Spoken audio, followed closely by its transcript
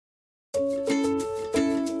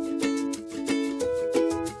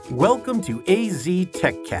Welcome to AZ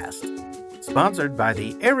TechCast, sponsored by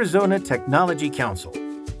the Arizona Technology Council,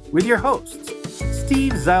 with your hosts,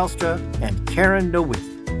 Steve Zylstra and Karen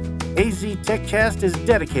Nowicki. AZ TechCast is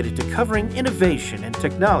dedicated to covering innovation and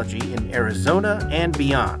technology in Arizona and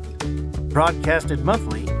beyond. Broadcasted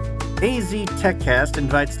monthly, AZ TechCast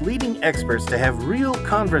invites leading experts to have real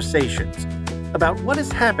conversations about what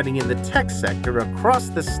is happening in the tech sector across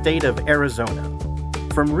the state of Arizona.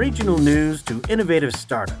 From regional news to innovative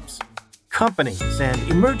startups, companies, and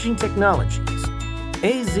emerging technologies,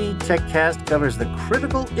 AZ TechCast covers the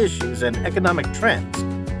critical issues and economic trends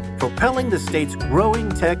propelling the state's growing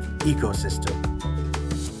tech ecosystem.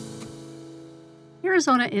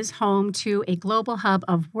 Arizona is home to a global hub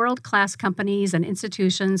of world-class companies and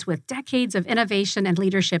institutions with decades of innovation and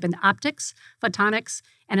leadership in optics, photonics,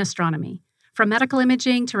 and astronomy. From medical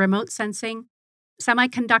imaging to remote sensing,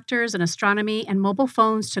 semiconductors and astronomy, and mobile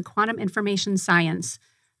phones to quantum information science,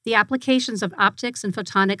 the applications of optics and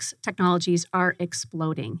photonics technologies are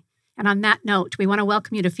exploding. And on that note, we want to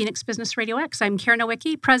welcome you to Phoenix Business RadioX. I'm Karen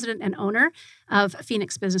Nowicki, president and owner of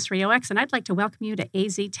Phoenix Business RadioX, and I'd like to welcome you to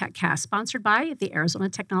AZ TechCast, sponsored by the Arizona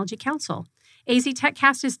Technology Council. AZ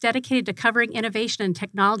TechCast is dedicated to covering innovation and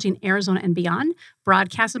technology in Arizona and beyond.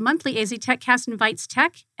 Broadcasted monthly, AZ TechCast invites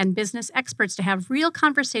tech and business experts to have real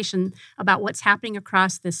conversation about what's happening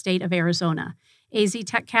across the state of Arizona. AZ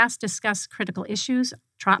TechCast discuss critical issues,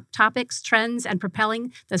 topics, trends, and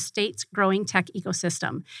propelling the state's growing tech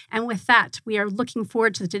ecosystem. And with that, we are looking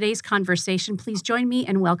forward to today's conversation. Please join me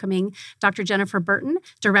in welcoming Dr. Jennifer Burton,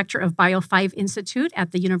 Director of Bio5 Institute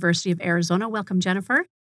at the University of Arizona. Welcome, Jennifer.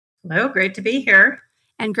 Hello, great to be here.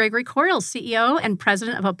 And Gregory Coryell, CEO and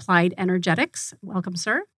President of Applied Energetics. Welcome,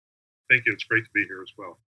 sir. Thank you. It's great to be here as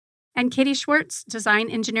well. And Katie Schwartz, Design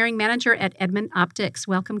Engineering Manager at Edmund Optics.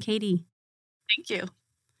 Welcome, Katie. Thank you.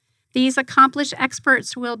 These accomplished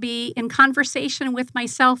experts will be in conversation with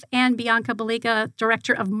myself and Bianca Baliga,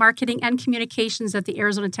 Director of Marketing and Communications at the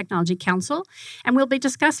Arizona Technology Council. And we'll be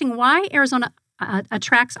discussing why Arizona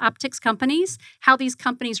attracts optics companies, how these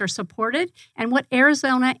companies are supported, and what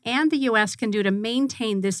Arizona and the U.S. can do to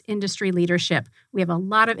maintain this industry leadership. We have a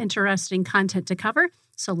lot of interesting content to cover,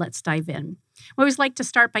 so let's dive in. We always like to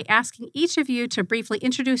start by asking each of you to briefly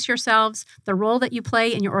introduce yourselves, the role that you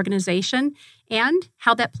play in your organization, and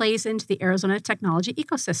how that plays into the Arizona technology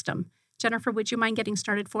ecosystem. Jennifer, would you mind getting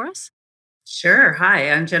started for us? Sure. Hi,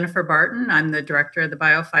 I'm Jennifer Barton. I'm the director of the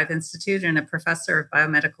Bio5 Institute and a professor of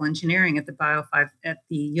biomedical engineering at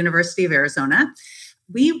the University of Arizona.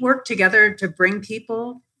 We work together to bring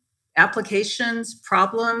people applications,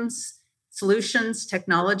 problems, solutions,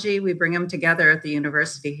 technology. We bring them together at the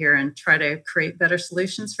university here and try to create better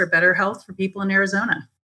solutions for better health for people in Arizona.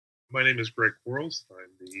 My name is Greg Coryell.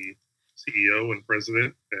 I'm the CEO and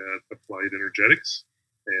president at Applied Energetics.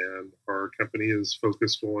 And our company is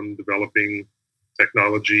focused on developing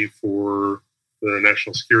technology for the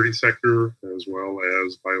national security sector, as well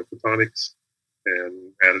as biophotonics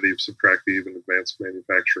and additive, subtractive, and advanced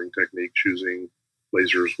manufacturing techniques using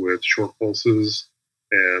lasers with short pulses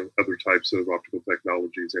and other types of optical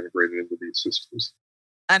technologies integrated into these systems.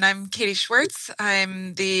 And I'm Katie Schwartz.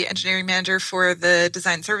 I'm the engineering manager for the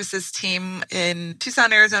design services team in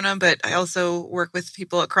Tucson, Arizona, but I also work with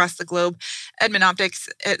people across the globe. Edmund Optics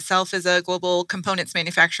itself is a global components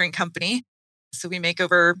manufacturing company. So we make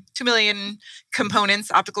over 2 million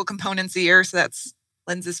components, optical components a year. So that's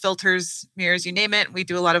lenses, filters, mirrors, you name it. We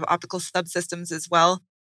do a lot of optical subsystems as well.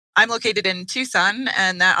 I'm located in Tucson,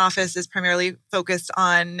 and that office is primarily focused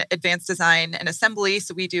on advanced design and assembly.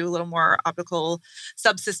 So we do a little more optical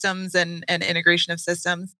subsystems and integration of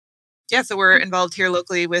systems. Yeah, so we're involved here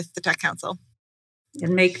locally with the Tech Council.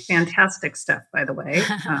 And make fantastic stuff, by the way.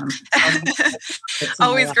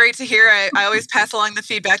 Always great to hear. I always pass along the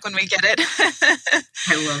feedback when we get it.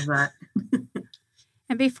 I love that.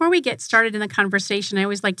 And before we get started in the conversation, I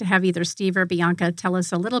always like to have either Steve or Bianca tell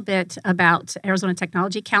us a little bit about Arizona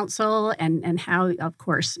Technology Council and how, of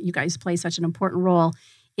course, you guys play such an important role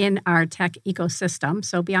in our tech ecosystem.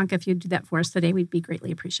 So Bianca, if you'd do that for us today, we'd be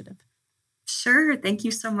greatly appreciative. Sure. Thank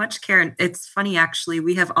you so much, Karen. It's funny, actually.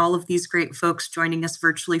 We have all of these great folks joining us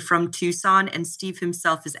virtually from Tucson, and Steve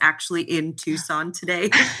himself is actually in Tucson today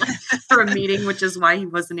for a meeting, which is why he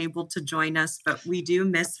wasn't able to join us, but we do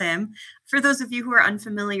miss him. For those of you who are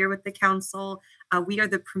unfamiliar with the council, we are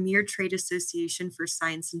the premier trade association for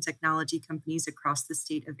science and technology companies across the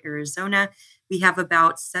state of Arizona. We have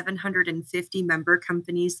about 750 member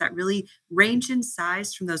companies that really range in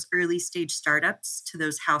size from those early stage startups to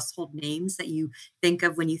those household names that you think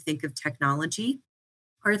of when you think of technology.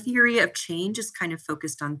 Our theory of change is kind of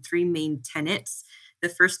focused on three main tenets. The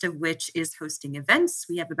first of which is hosting events.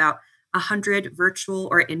 We have about 100 virtual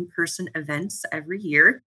or in-person events every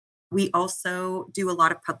year. We also do a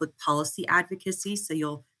lot of public policy advocacy. So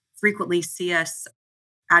you'll frequently see us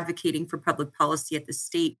advocating for public policy at the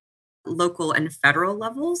state, local, and federal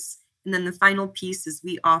levels. And then the final piece is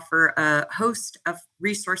we offer a host of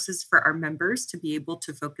resources for our members to be able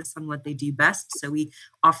to focus on what they do best. So we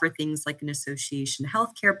offer things like an association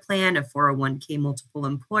healthcare plan, a 401k multiple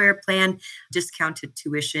employer plan, discounted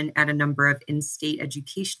tuition at a number of in-state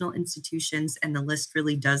educational institutions, and the list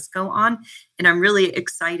really does go on. And I'm really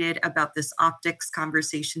excited about this optics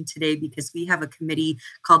conversation today because we have a committee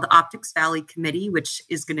called the Optics Valley Committee, which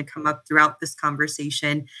is going to come up throughout this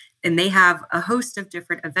conversation. And they have a host of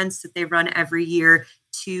different events that they run every year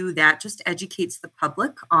that just educates the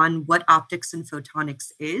public on what optics and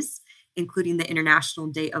photonics is, including the International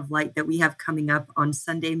Day of Light that we have coming up on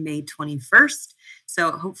Sunday, May 21st.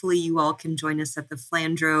 So hopefully you all can join us at the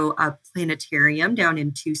Flandreau Planetarium down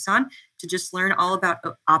in Tucson to just learn all about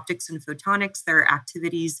optics and photonics. There are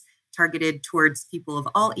activities targeted towards people of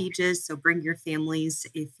all ages, so bring your families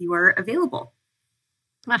if you are available.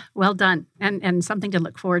 Well done, and something to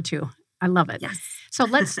look forward to. I love it. Yes. So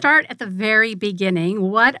let's start at the very beginning.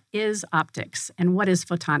 What is optics and what is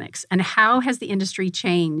photonics? And how has the industry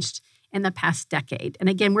changed in the past decade? And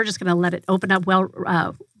again, we're just going to let it open up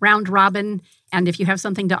round robin. And if you have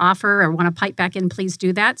something to offer or want to pipe back in, please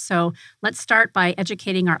do that. So let's start by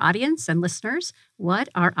educating our audience and listeners. What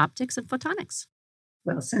are optics and photonics?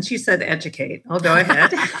 Well, since you said educate, I'll go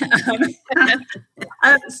ahead.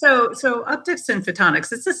 So optics and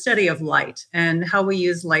photonics, it's a study of light and how we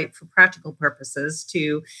use light for practical purposes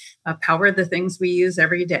to power the things we use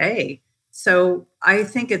every day. So I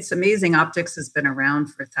think it's amazing. Optics has been around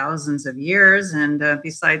for thousands of years. And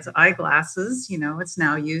besides eyeglasses, it's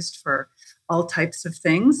now used for all types of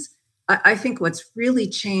things. I think what's really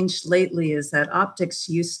changed lately is that optics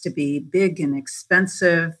used to be big and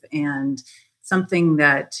expensive and something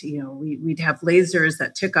that, we'd have lasers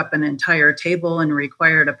that took up an entire table and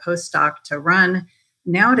required a postdoc to run.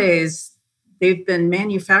 Nowadays, they've been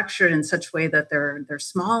manufactured in such a way that they're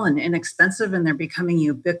small and inexpensive, and they're becoming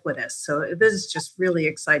ubiquitous. So it is just really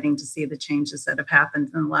exciting to see the changes that have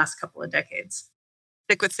happened in the last couple of decades.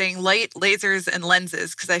 Stick with saying light, lasers, and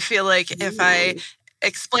lenses, because I feel like if I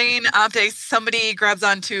explain optics, somebody grabs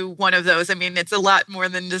onto one of those. I mean, it's a lot more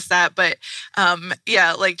than just that. But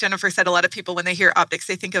like Jennifer said, a lot of people, when they hear optics,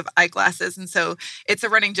 they think of eyeglasses. And so it's a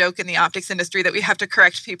running joke in the optics industry that we have to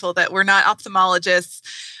correct people that we're not ophthalmologists.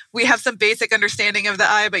 We have some basic understanding of the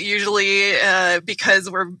eye, but usually because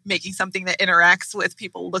we're making something that interacts with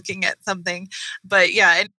people looking at something. But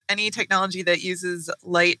yeah, any technology that uses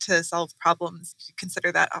light to solve problems, you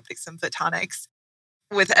consider that optics and photonics.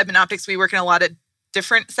 With Edmond Optics, we work in a lot of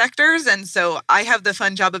different sectors. And so I have the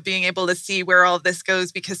fun job of being able to see where all of this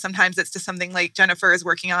goes, because sometimes it's to something like Jennifer is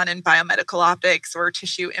working on in biomedical optics or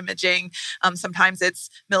tissue imaging. Sometimes it's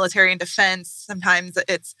military and defense. Sometimes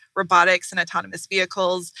it's robotics and autonomous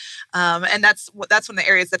vehicles. And that's one of the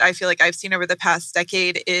areas that I feel like I've seen over the past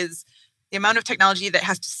decade is the amount of technology that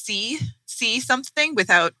has to see something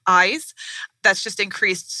without eyes. That's just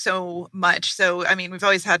increased so much. So, I mean, we've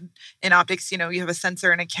always had in optics, you have a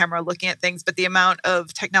sensor and a camera looking at things, but the amount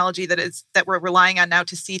of technology that we're relying on now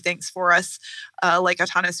to see things for us, like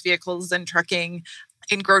autonomous vehicles and trucking,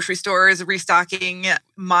 in grocery stores, restocking,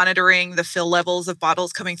 monitoring the fill levels of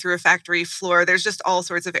bottles coming through a factory floor. There's just all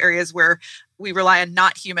sorts of areas where we rely on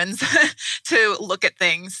not humans to look at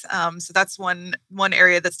things. So that's one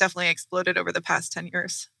area that's definitely exploded over the past 10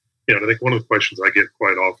 years. Yeah, and I think one of the questions I get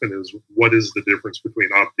quite often is, what is the difference between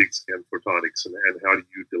optics and photonics, and how do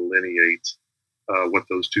you delineate what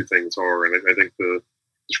those two things are? And I think the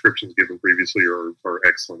descriptions given previously are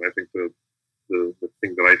excellent. I think the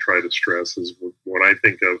thing that I try to stress is when I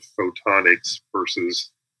think of photonics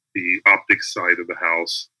versus the optics side of the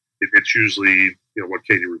house, it's usually what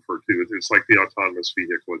Katie referred to. It's like the autonomous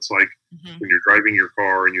vehicle. It's like when you're driving your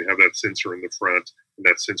car and you have that sensor in the front, and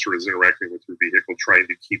that sensor is interacting with your vehicle, trying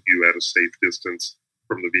to keep you at a safe distance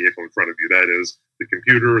from the vehicle in front of you. That is the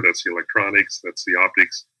computer, that's the electronics, that's the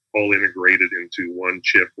optics, all integrated into one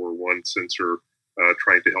chip or one sensor,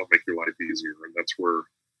 trying to help make your life easier. And that's where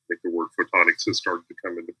I think the word photonics has started to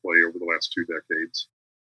come into play over the last 2 decades.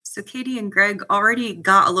 So Katie and Greg already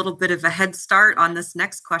got a little bit of a head start on this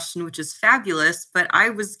next question, which is fabulous. But I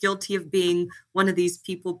was guilty of being one of these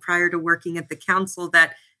people prior to working at the council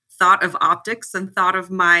that thought of optics and thought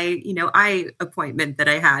of my, eye appointment that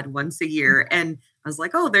I had once a year. And I was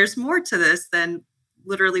like, oh, there's more to this than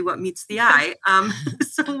literally what meets the eye.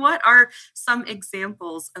 So what are some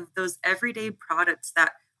examples of those everyday products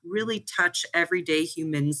that really touch everyday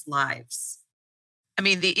humans' lives? I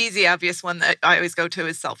mean, the easy, obvious one that I always go to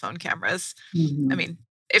is cell phone cameras. Mhm. I mean,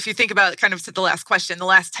 if you think about kind of to the last question, the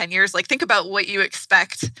last 10 years, like think about what you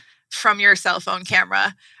expect from your cell phone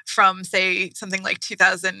camera from, say, something like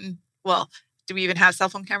 2000. Well, do we even have cell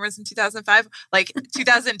phone cameras in 2005? Like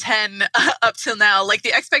 2010 up till now, like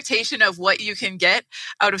the expectation of what you can get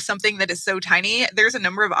out of something that is so tiny. There's a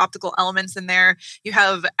number of optical elements in there. You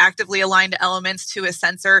have actively aligned elements to a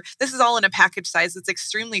sensor. This is all in a package size that's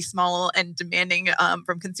extremely small and demanding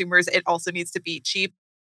from consumers. It also needs to be cheap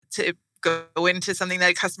to go into something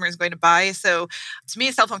that a customer is going to buy. So to me,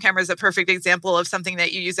 a cell phone camera is a perfect example of something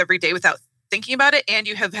that you use every day without thinking about it, and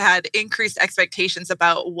you have had increased expectations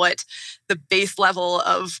about what the base level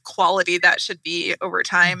of quality that should be over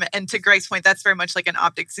time. And to Greg's point, that's very much like an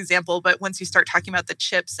optics example. But once you start talking about the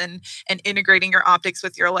chips and integrating your optics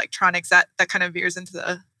with your electronics, that kind of veers into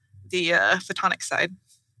the photonics side.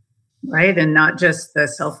 Right. And not just the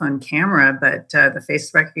cell phone camera, but the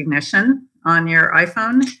face recognition on your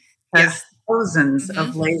iPhone has thousands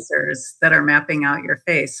of lasers that are mapping out your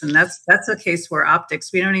face. And that's a case where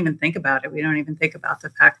optics, we don't even think about it. We don't even think about the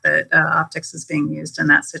fact that optics is being used in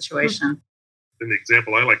that situation. And the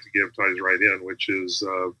example I like to give ties right in, which is,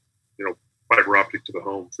 fiber optic to the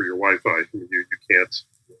home for your Wi-Fi. You can't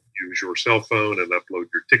use your cell phone and upload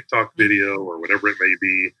your TikTok video or whatever it may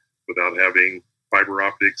be without having fiber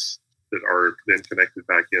optics that are then connected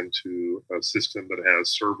back into a system that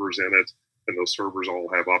has servers in it. And those servers all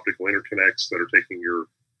have optical interconnects that are taking your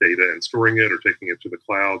data and storing it or taking it to the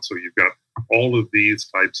cloud. So you've got all of these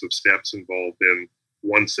types of steps involved in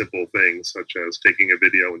one simple thing, such as taking a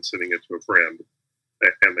video and sending it to a friend.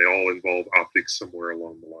 And they all involve optics somewhere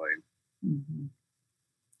along the line. Mm-hmm.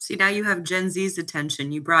 See, now you have Gen Z's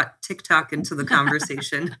attention. You brought TikTok into the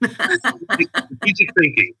conversation. Strategic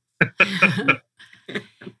thinking.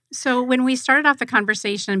 So when we started off the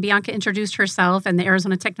conversation, Bianca introduced herself and the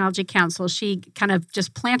Arizona Technology Council. She kind of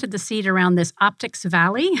just planted the seed around this Optics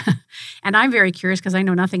Valley. And I'm very curious because I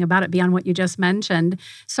know nothing about it beyond what you just mentioned.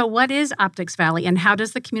 So what is Optics Valley and how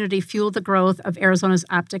does the community fuel the growth of Arizona's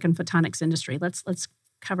optic and photonics industry? Let's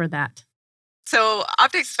cover that. So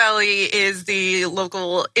Optics Valley is the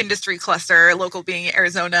local industry cluster, local being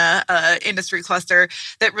Arizona industry cluster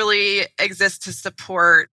that really exists to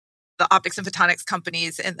support the optics and photonics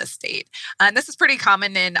companies in the state. And this is pretty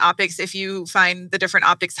common in optics. If you find the different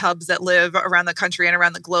optics hubs that live around the country and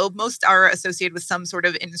around the globe, most are associated with some sort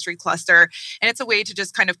of industry cluster. And it's a way to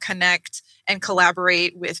just kind of connect and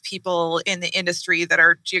collaborate with people in the industry that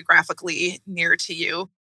are geographically near to you.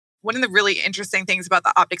 One of the really interesting things about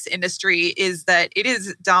the optics industry is that it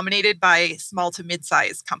is dominated by small to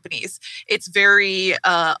mid-sized companies. It's very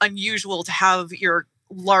unusual to have your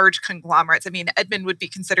large conglomerates. I mean, Edmund would be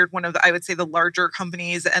considered one of the, I would say, the larger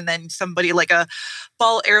companies, and then somebody like a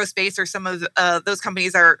Ball Aerospace or some of those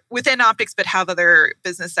companies are within optics but have other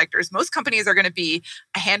business sectors. Most companies are going to be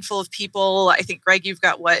a handful of people. I think, Greg, you've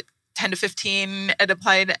got 10 to 15 at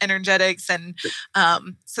Applied Energetics, and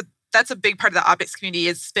so that's a big part of the optics community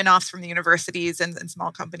is spin-offs from the universities and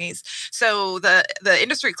small companies. So the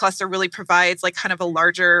industry cluster really provides like kind of a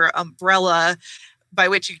larger umbrella by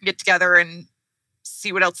which you can get together and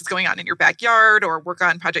see what else is going on in your backyard or work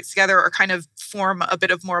on projects together or kind of form a bit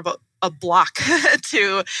of more of a block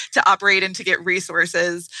to operate and to get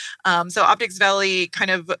resources. So Optics Valley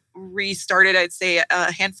kind of restarted, I'd say,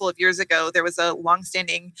 a handful of years ago. There was a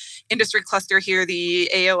longstanding industry cluster here, the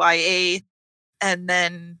AOIA, and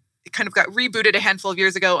then it kind of got rebooted a handful of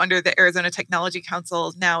years ago under the Arizona Technology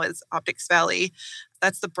Council, now as Optics Valley.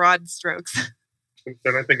 That's the broad strokes.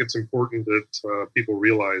 And I think it's important that people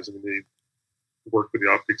realize, they worked with the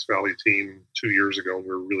Optics Valley team 2 years ago, and we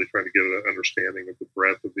were really trying to get an understanding of the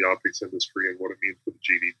breadth of the optics industry and what it means for the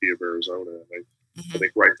GDP of Arizona. And I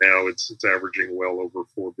think right now it's averaging well over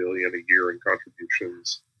 $4 billion a year in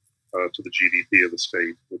contributions to the GDP of the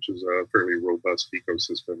state, which is a fairly robust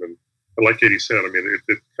ecosystem. And like Katie said,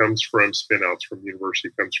 it comes from spin-outs from the university,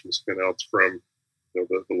 comes from spin-outs from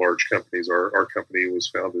the large companies. Our company was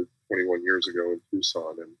founded 21 years ago in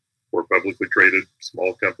Tucson, and we're a publicly traded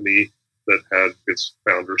small company that had its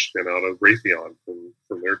founder spin out of Raytheon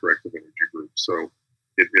from their directive energy group. So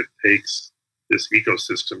it takes this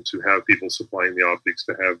ecosystem to have people supplying the optics,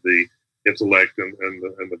 to have the intellect and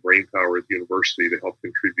the brain power at the university to help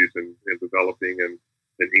contribute in developing and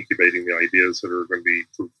incubating the ideas that are going to be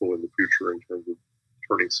fruitful in the future in terms of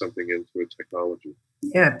turning something into a technology.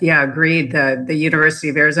 Yeah, agreed. The University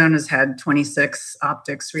of Arizona has had 26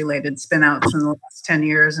 optics-related spin-outs in the last 10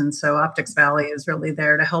 years, and so Optics Valley is really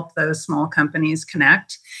there to help those small companies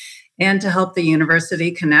connect and to help the university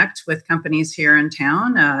connect with companies here in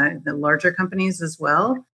town, the larger companies as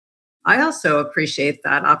well. I also appreciate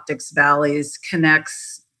that Optics Valleys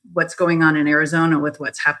connects what's going on in Arizona with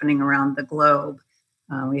what's happening around the globe.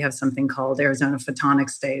 We have something called Arizona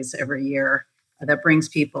Photonics Days every year that brings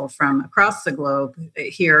people from across the globe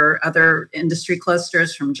here, other industry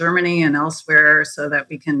clusters from Germany and elsewhere, so that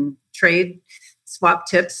we can trade, swap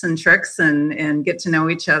tips and tricks and get to know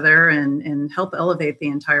each other and help elevate the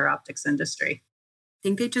entire optics industry. I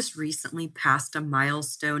think they just recently passed a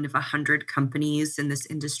milestone of 100 companies in this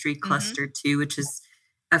industry cluster too, which is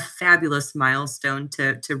a fabulous milestone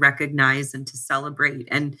to recognize and to celebrate,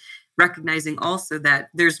 and recognizing also that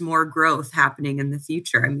there's more growth happening in the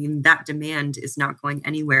future. I mean, that demand is not going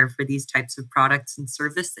anywhere for these types of products and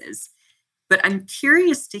services. But I'm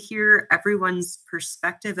curious to hear everyone's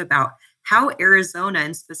perspective about how Arizona,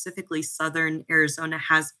 and specifically Southern Arizona,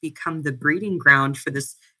 has become the breeding ground for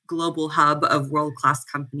this global hub of world-class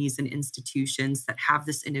companies and institutions that have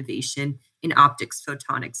this innovation in optics,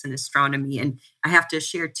 photonics, and astronomy. And I have to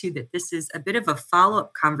share, too, that this is a bit of a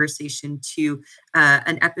follow-up conversation to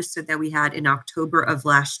an episode that we had in October of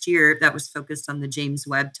last year that was focused on the James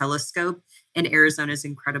Webb Telescope and Arizona's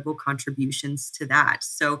incredible contributions to that.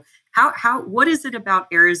 So what is it about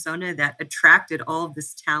Arizona that attracted all of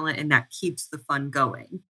this talent and that keeps the fun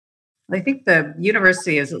going? I think the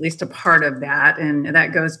university is at least a part of that. And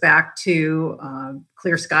that goes back to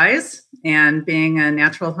clear skies and being a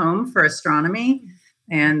natural home for astronomy,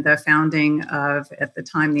 and the founding of, at the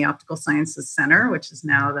time, the Optical Sciences Center, which is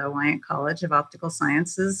now the Wyant College of Optical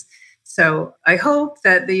Sciences. So I hope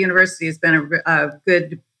that the university has been a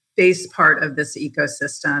good base part of this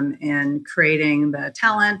ecosystem in creating the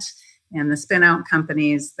talent and the spin-out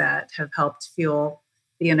companies that have helped fuel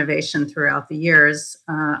the innovation throughout the years.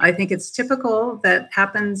 I think it's typical that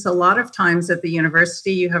happens a lot of times at the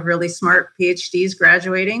university. You have really smart PhDs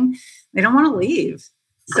graduating. They don't want to leave.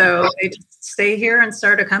 So they just stay here and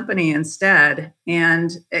start a company instead.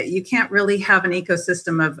 And you can't really have an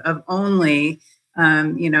ecosystem of only,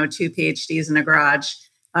 two PhDs in a garage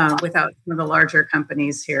without some of the larger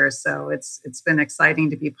companies here. So it's been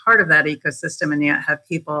exciting to be part of that ecosystem, and yet have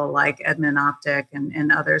people like Edmund Optic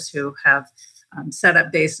and others who have set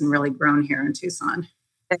up base and really grown here in Tucson.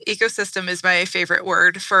 Ecosystem is my favorite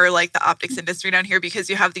word for like the optics industry down here, because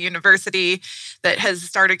you have the university that has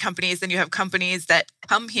started companies, and you have companies that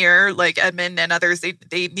come here like Edmund and others.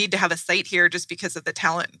 They need to have a site here just because of the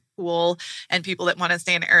talent pool and people that want to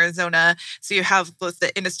stay in Arizona. So you have both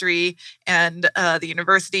the industry and the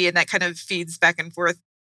university, and that kind of feeds back and forth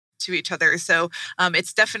to each other. So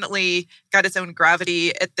it's definitely got its own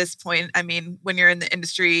gravity at this point. I mean, when you're in the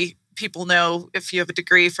industry, people know if you have a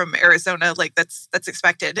degree from Arizona, like that's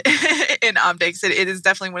expected in optics. It is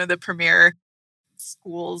definitely one of the premier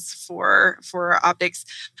schools for optics.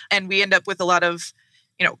 And we end up with a lot of,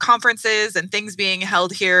 conferences and things being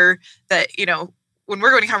held here that, when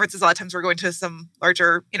we're going to conferences, a lot of times we're going to some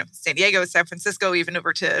larger, San Diego, San Francisco, even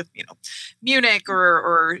over to, Munich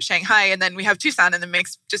or Shanghai. And then we have Tucson in the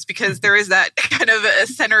mix, just because there is that kind of a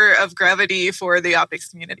center of gravity for the optics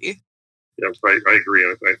community. Yes, I agree.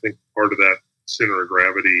 I think part of that center of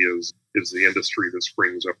gravity is the industry that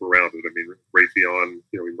springs up around it. I mean, Raytheon,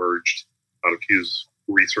 emerged out of Hughes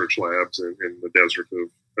research labs in the desert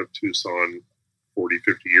of Tucson 40,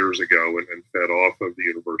 50 years ago and fed off of the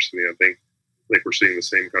university. I think we're seeing the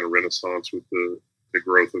same kind of renaissance with the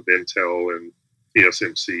growth of Intel and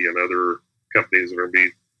TSMC and other companies that are going to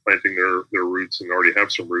be planting their roots and already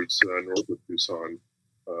have some roots north of Tucson.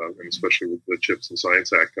 And especially with the CHIPS and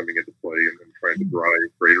Science Act coming into play and trying to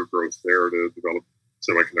drive greater growth there to develop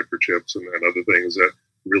semiconductor chips and other things that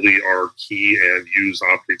really are key and use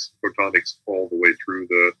optics and photonics all the way through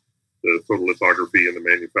the photolithography and the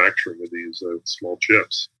manufacturing of these small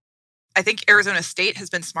chips. I think Arizona State has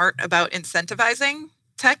been smart about incentivizing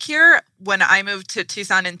tech here. When I moved to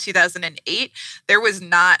Tucson in 2008, there was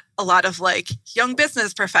not a lot of young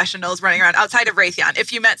business professionals running around outside of Raytheon.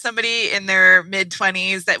 If you met somebody in their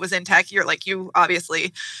mid-20s that was in tech, you're like, you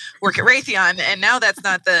obviously work at Raytheon. And now that's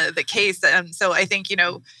not the case. So I think,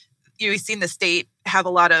 you've seen the state have a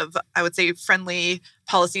lot of, I would say, friendly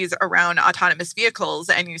policies around autonomous vehicles,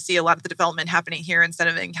 and you see a lot of the development happening here instead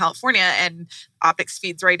of in California, and optics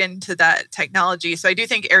feeds right into that technology. So I do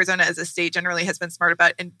think Arizona as a state generally has been smart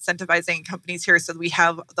about incentivizing companies here so that we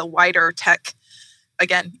have the wider tech,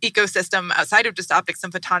 again, ecosystem outside of just optics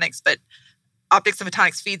and photonics, but optics and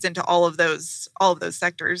photonics feeds into all of those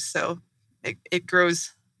sectors. So it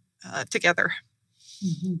grows together.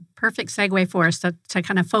 Perfect segue for us to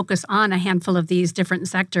kind of focus on a handful of these different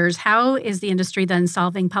sectors. How is the industry then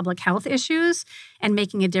solving public health issues and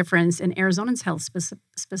making a difference in Arizonans' health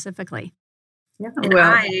specifically? Yeah, and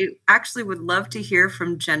I actually would love to hear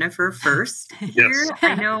from Jennifer first. Yes.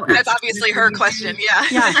 I know that's obviously her question.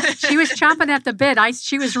 Yeah, she was chomping at the bit.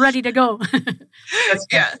 She was ready to go.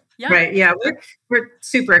 Yeah. Right. Yeah. We're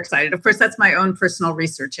super excited. Of course, that's my own personal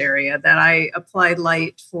research area that I applied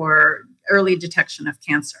light for early detection of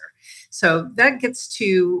cancer. So that gets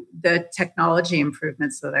to the technology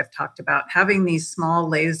improvements that I've talked about, having these small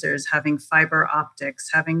lasers, having fiber optics,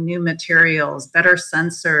 having new materials, better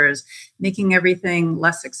sensors, making everything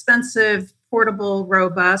less expensive, portable,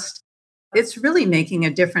 robust. It's really making a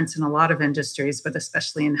difference in a lot of industries, but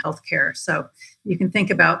especially in healthcare. So you can think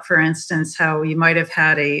about, for instance, how you might have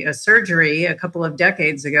had a surgery a couple of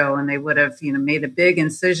decades ago, and they would have, made a big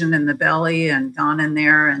incision in the belly and gone in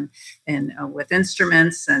there and with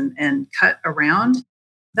instruments and cut around.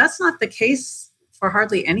 That's not the case for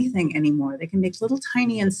hardly anything anymore. They can make little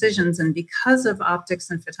tiny incisions, and because of optics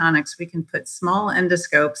and photonics, we can put small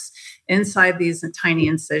endoscopes inside these tiny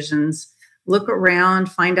incisions, look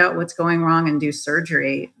around, find out what's going wrong, and do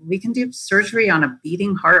surgery. We can do surgery on a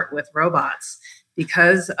beating heart with robots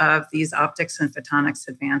because of these optics and photonics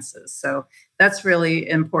advances. So that's really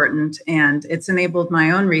important. And it's enabled my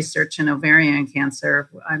own research in ovarian cancer.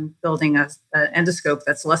 I'm building an endoscope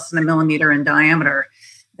that's less than 1 millimeter in diameter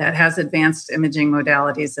that has advanced imaging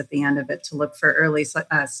modalities at the end of it to look for early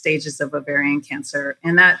stages of ovarian cancer.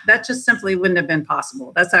 And that just simply wouldn't have been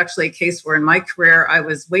possible. That's actually a case where in my career, I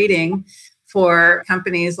was waiting for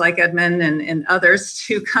companies like Edmund and others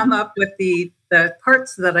to come up with the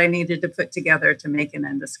parts that I needed to put together to make an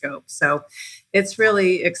endoscope. So it's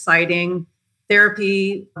really exciting.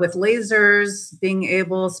 Therapy with lasers,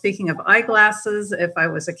 speaking of eyeglasses, if I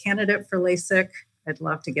was a candidate for LASIK, I'd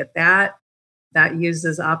love to get that. That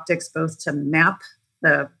uses optics both to map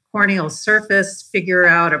the corneal surface, figure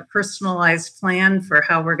out a personalized plan for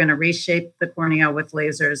how we're going to reshape the cornea with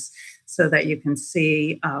lasers so that you can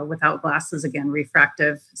see without glasses, again,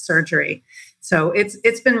 refractive surgery. So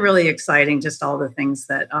it's been really exciting, just all the things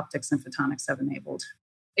that optics and photonics have enabled.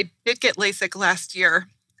 I did get LASIK last year,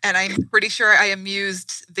 and I'm pretty sure I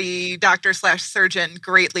amused the doctor/surgeon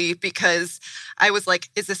greatly because I was like,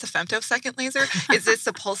 is this a femtosecond laser? Is this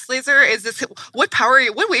a pulse laser? What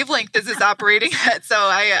wavelength is this operating at? So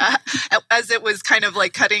I, as it was kind of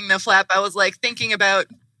like cutting the flap, I was like thinking about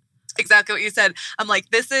exactly what you said. I'm like,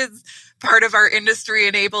 this is part of our industry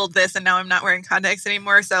enabled this, and now I'm not wearing contacts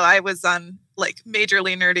anymore. So I was on like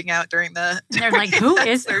majorly nerding out during the. They're like, who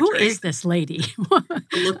is this lady?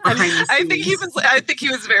 I think he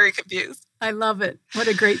was very confused. I love it. What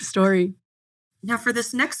a great story. Now, for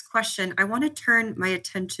this next question, I want to turn my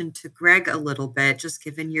attention to Greg a little bit, just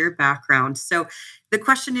given your background. So the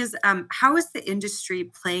question is, how is the industry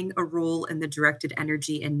playing a role in the directed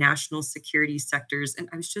energy and national security sectors? And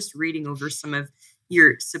I was just reading over some of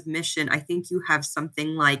your submission. I think you have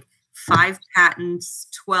something like 5 patents,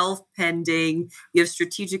 12 pending. You have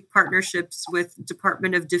strategic partnerships with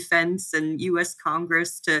Department of Defense and U.S.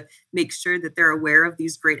 Congress to make sure that they're aware of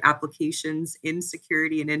these great applications in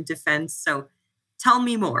security and in defense. So tell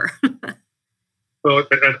me more. Well,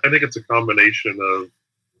 I think it's a combination of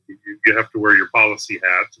you have to wear your policy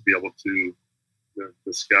hat to be able to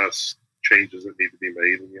discuss changes that need to be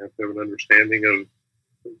made, and you have to have an understanding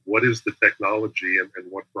of what is the technology and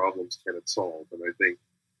what problems can it solve. And I think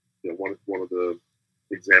one of the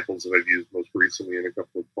examples that I've used most recently in a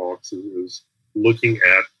couple of talks is looking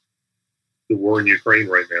at the war in Ukraine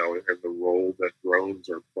right now and the role that drones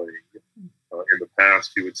are playing. In the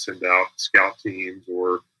past, you would send out scout teams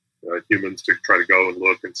or humans to try to go and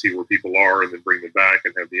look and see where people are and then bring them back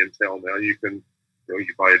and have the intel. Now you can,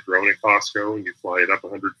 you buy a drone at Costco and you fly it up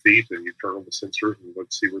 100 feet and you turn on the sensor and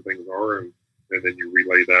let's see where things are. And then you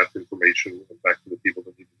relay that information back to the people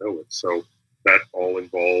that need to know it. So that all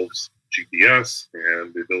involves GPS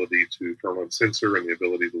and the ability to turn on sensor and the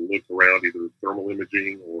ability to look around either thermal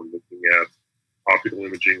imaging or looking at optical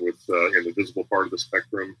imaging with in the visible part of the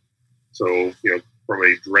spectrum. So, from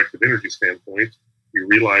a directed energy standpoint, you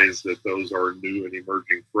realize that those are new and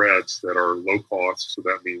emerging threats that are low cost. So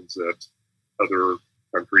that means that other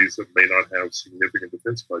countries that may not have significant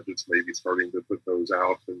defense budgets may be starting to put those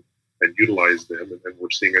out and utilize them. And we're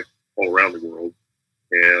seeing it all around the world.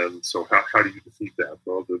 And so how do you defeat that?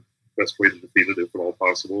 Well, the best way to defeat it, if at all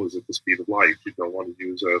possible, is at the speed of light. You don't want to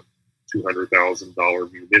use a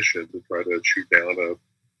 $200,000 munition to try to shoot down a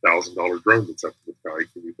 $1,000 drone that's up in the sky.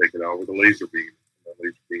 Can you take it out with a laser beam? And that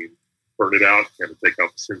laser beam, burn it out, kind of take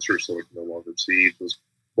out the sensor so it can no longer see. Those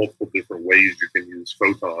multiple different ways you can use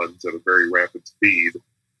photons at a very rapid speed.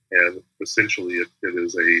 And essentially, it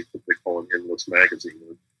is what they call an endless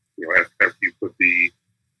magazine. After you put the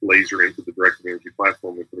laser into the directed energy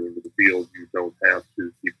platform and put it into the field, you don't have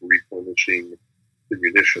to keep replenishing the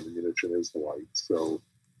munition. The munition is the light. So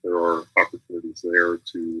there are opportunities there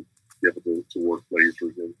to be able to work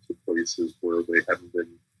lasers into places where they hadn't been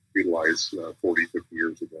utilized 40, 50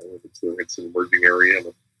 years ago. And it's an emerging area, and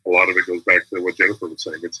a lot of it goes back to what Jennifer was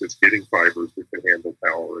saying. It's getting fibers that can handle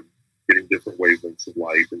power and getting different wavelengths of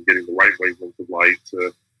light and getting the right wavelength of light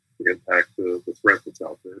to impact the threat that's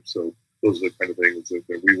out there. So those are the kind of things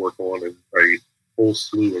that we work on, and a whole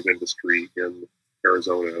slew of industry in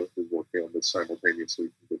Arizona is working on this simultaneously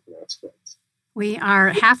from different aspects. We are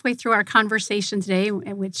halfway through our conversation today,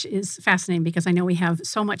 which is fascinating because I know we have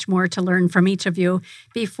so much more to learn from each of you.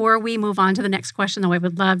 Before we move on to the next question, though, I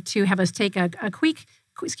would love to have us take a quick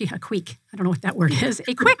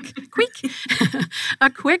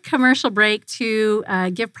commercial break to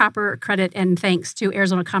give proper credit and thanks to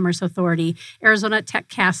Arizona Commerce Authority. Arizona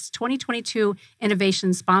TechCast's 2022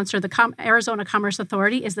 innovation sponsor. The Arizona Commerce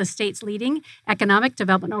Authority is the state's leading economic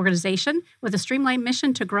development organization with a streamlined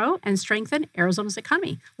mission to grow and strengthen Arizona's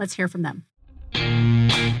economy. Let's hear from them.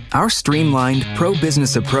 Our streamlined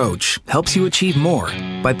pro-business approach helps you achieve more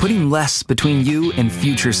by putting less between you and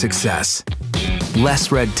future success.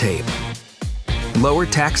 Less red tape, lower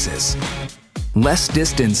taxes, less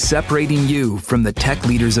distance separating you from the tech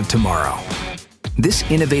leaders of tomorrow. This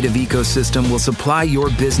innovative ecosystem will supply your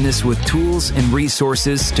business with tools and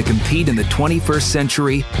resources to compete in the 21st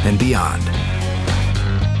century and beyond.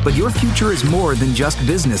 But your future is more than just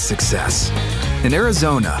business success. In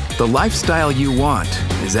Arizona, the lifestyle you want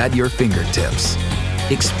is at your fingertips.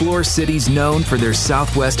 Explore cities known for their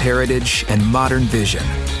Southwest heritage and modern vision.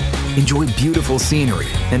 Enjoy beautiful scenery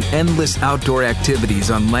and endless outdoor activities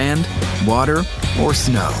on land, water, or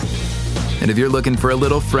snow. And if you're looking for a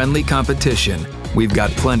little friendly competition, we've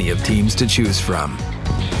got plenty of teams to choose from.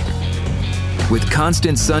 With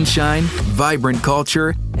constant sunshine, vibrant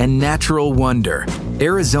culture, and natural wonder,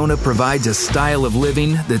 Arizona provides a style of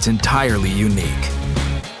living that's entirely unique.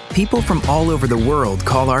 People from all over the world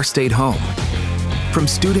call our state home. From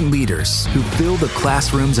student leaders who fill the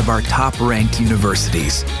classrooms of our top-ranked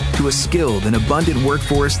universities, to a skilled and abundant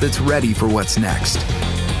workforce that's ready for what's next,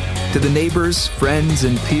 to the neighbors, friends,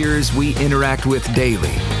 and peers we interact with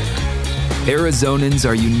daily, Arizonans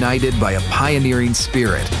are united by a pioneering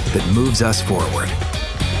spirit that moves us forward.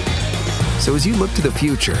 So as you look to the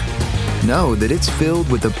future, know that it's filled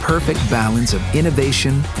with the perfect balance of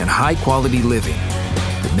innovation and high-quality living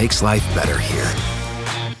that makes life better here.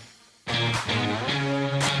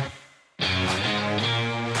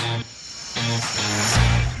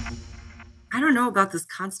 I don't know about this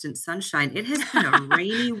constant sunshine. It has been a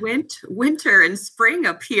rainy winter and spring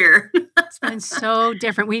up here. It's been so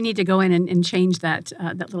different. We need to go in and change that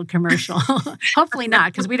little commercial. Hopefully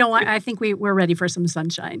not, because we don't want. I think we're ready for some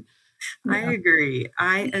sunshine. Yeah.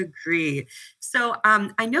 I agree. So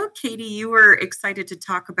I know, Katie, you were excited to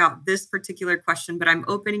talk about this particular question, but I'm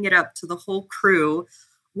opening it up to the whole crew.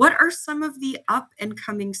 What are some of the up and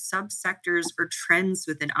coming subsectors or trends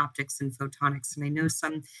within optics and photonics? And I know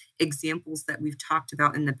some examples that we've talked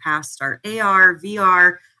about in the past are AR,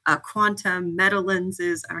 VR, quantum, meta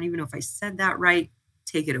lenses. I don't even know if I said that right.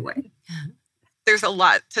 Take it away. There's a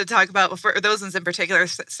lot to talk about for those ones in particular,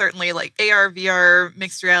 certainly like AR, VR,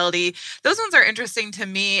 mixed reality. Those ones are interesting to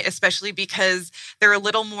me, especially because they're a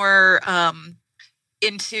little more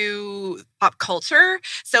into pop culture.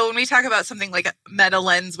 So when we talk about something like a meta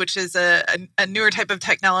lens, which is a newer type of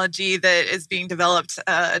technology that is being developed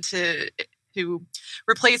to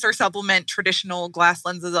replace or supplement traditional glass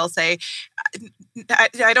lenses, I'll say,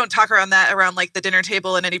 I don't talk around like the dinner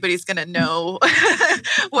table and anybody's going to know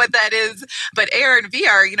what that is. But AR and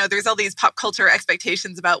VR, there's all these pop culture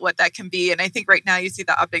expectations about what that can be. And I think right now you see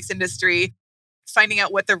the optics industry finding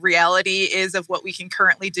out what the reality is of what we can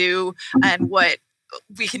currently do and what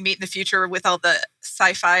we can meet in the future with all the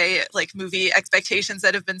sci-fi like movie expectations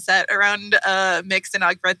that have been set around mixed and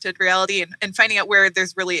augmented reality and finding out where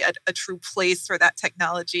there's really a true place for that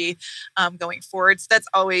technology going forward. So that's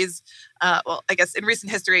always, I guess in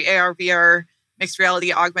recent history, AR, VR, mixed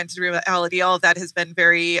reality, augmented reality, all of that has been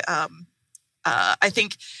very, I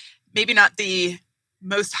think maybe not the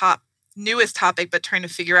most newest topic, but trying to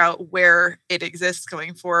figure out where it exists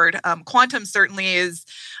going forward. Quantum certainly is,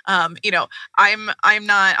 I'm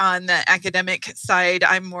not on the academic side.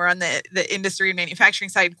 I'm more on the industry and manufacturing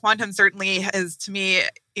side. Quantum certainly has, to me,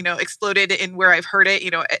 exploded in where I've heard it.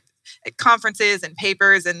 at conferences and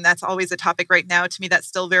papers, and that's always a topic right now. To me, that's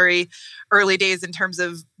still very early days in terms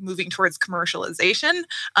of moving towards commercialization.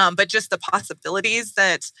 But just the possibilities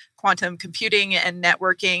that quantum computing and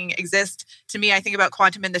networking exist. To me, I think about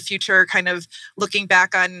quantum in the future, kind of looking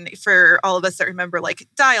back on, for all of us that remember, like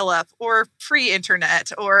dial-up or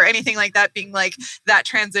pre-internet or anything like that, being like that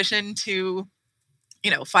transition to,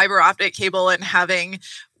 fiber optic cable and having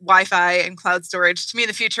Wi-Fi and cloud storage. To me, in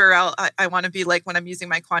the future, I want to be like when I'm using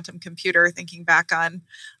my quantum computer, thinking back on,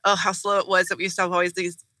 how slow it was that we used to have always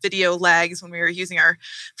these video lags when we were using our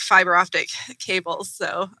fiber optic cables.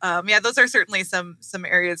 So, those are certainly some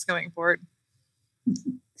areas going forward.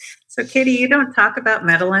 So, Katie, you don't talk about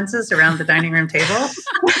meta lenses around the dining room table?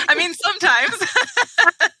 I mean, sometimes.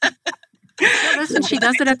 No, listen, she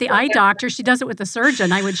does it at the eye doctor. She does it with the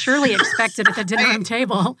surgeon. I would surely expect it at the dinner room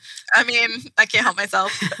table. I mean, I can't help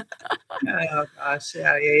myself. Oh, gosh.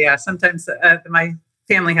 Yeah. Sometimes my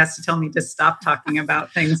family has to tell me to stop talking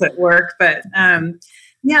about things at work. But I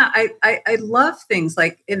love things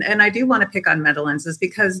like, and I do want to pick on meta lenses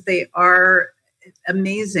because they are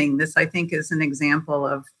amazing. This, I think, is an example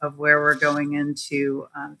of where we're going into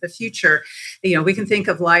the future. We can think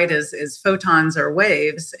of light as photons or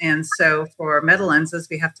waves. And so for meta lenses,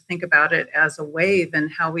 we have to think about it as a wave and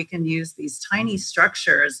how we can use these tiny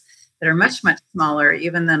structures that are much, much smaller,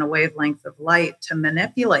 even than a wavelength of light, to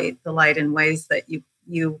manipulate the light in ways that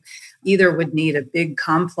you either would need a big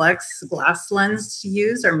complex glass lens to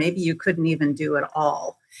use, or maybe you couldn't even do it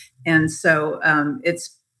all. And so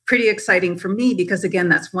it's pretty exciting for me because, again,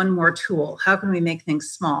 that's one more tool. How can we make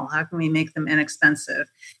things small? How can we make them inexpensive?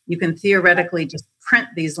 You can theoretically just print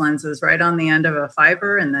these lenses right on the end of a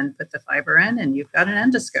fiber and then put the fiber in, and you've got an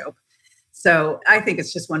endoscope. So I think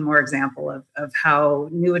it's just one more example of how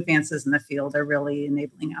new advances in the field are really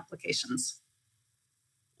enabling applications.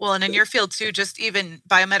 Well, and in your field too, just even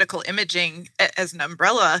biomedical imaging as an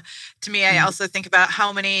umbrella, to me, I also think about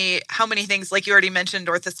how many things, like you already mentioned,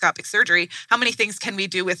 orthoscopic surgery, how many things can we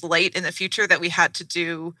do with light in the future that we had to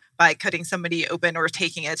do by cutting somebody open or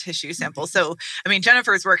taking a tissue sample. So, I mean,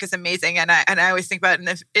 Jennifer's work is amazing. And I always think about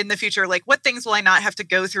in the future, like what things will I not have to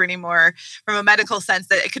go through anymore from a medical sense,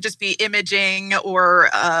 that it could just be imaging or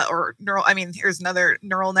neural. I mean, here's another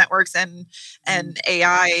neural networks and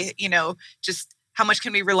AI, just how much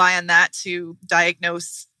can we rely on that to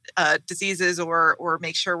diagnose diseases or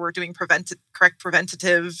make sure we're doing correct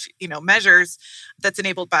preventative, measures that's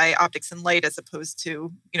enabled by optics and light, as opposed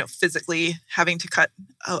to, physically having to cut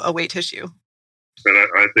away tissue. And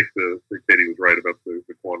I think Katie was right about the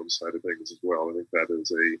quantum side of things as well. I think that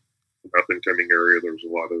is an up-and-coming area. There's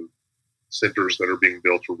a lot of centers that are being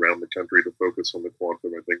built around the country to focus on the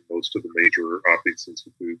quantum. I think most of the major optics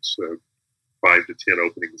institutes 5 to 10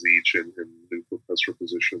 openings each in new professor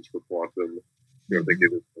positions for quantum. I think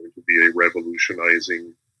it is going to be a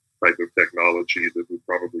revolutionizing type of technology that we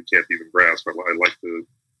probably can't even grasp. I like the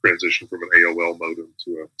transition from an AOL modem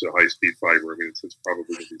to high-speed fiber. I mean, it's probably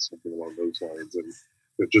going to be something along those lines. And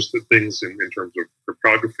just the things in terms of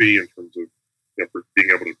cryptography, in terms of being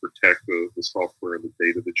able to protect the software and the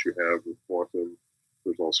data that you have with quantum.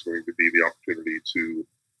 There's also going to be the opportunity to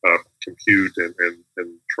compute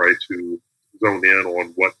and try to zone in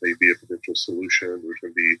on what may be a potential solution. There's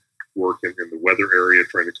going to be work in the weather area,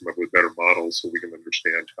 trying to come up with better models so we can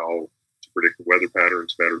understand how to predict the weather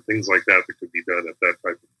patterns better, things like that could be done at that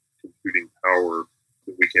type of computing power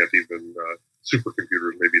that we can't even,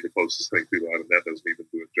 supercomputers may be the closest thing to that, and that doesn't even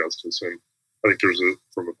do it justice. And I think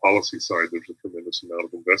from a policy side, there's a tremendous amount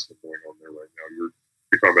of investment going on there right now. You're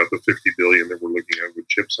talking about the $50 billion that we're looking at with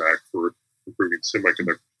CHIPS Act for improving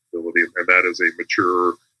semiconductor stability, and that is a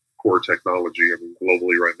mature core technology. I mean,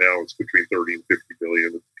 globally right now, it's between 30 and 50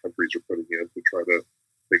 billion that countries are putting in to try to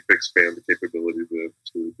expand the capability to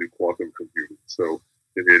do quantum computing. So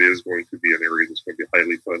it is going to be an area that's going to be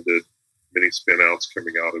highly funded, many spin-outs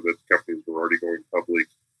coming out of it, companies that are already going public,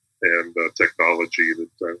 and technology that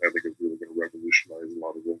I think is really going to revolutionize a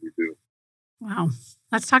lot of what we do. Wow.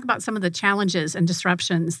 Let's talk about some of the challenges and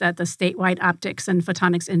disruptions that the statewide optics and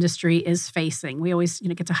photonics industry is facing. We always,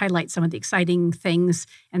 get to highlight some of the exciting things,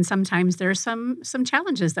 and sometimes there's some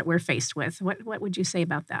challenges that we're faced with. What would you say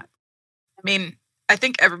about that? I mean, I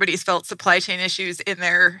think everybody's felt supply chain issues in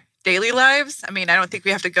their daily lives. I mean, I don't think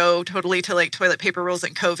we have to go totally to like toilet paper rolls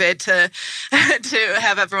and COVID to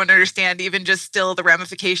have everyone understand even just still the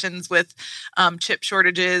ramifications with chip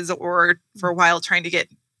shortages, or for a while trying to get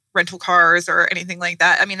rental cars or anything like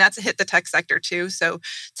that. I mean, that's hit the tech sector too. So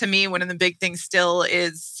to me, one of the big things still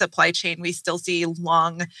is supply chain. We still see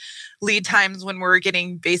long lead times when we're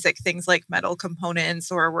getting basic things like metal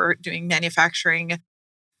components, or we're doing manufacturing,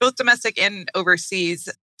 both domestic and overseas.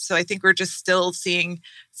 So I think we're just still seeing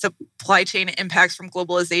supply chain impacts from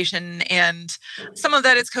globalization, and some of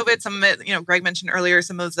that is COVID. Some of it, Greg mentioned earlier,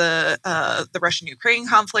 some of the Russian-Ukraine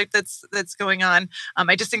conflict that's going on.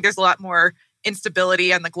 I just think there's a lot more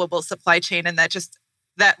instability on the global supply chain, and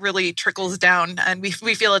that really trickles down, and we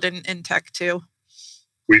feel it in tech too.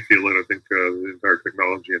 We feel it. I think the entire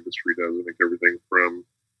technology industry does. I think everything from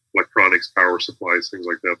electronics, power supplies, things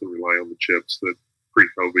like that rely on the chips that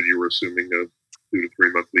pre-COVID you were assuming a 2 to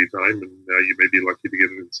 3 month lead time, and now you may be lucky to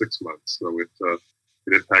get it in 6 months. So it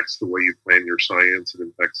impacts the way you plan your science. It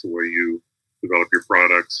impacts the way you develop your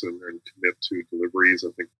products and commit to deliveries.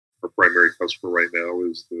 I think our primary customer right now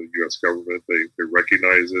is the U.S. government. They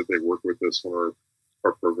recognize it. They work with us on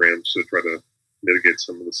our programs to try to mitigate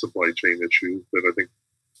some of the supply chain issues. But I think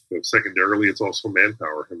secondarily, it's also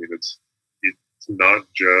manpower. I mean, it's not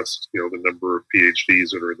just the number of PhDs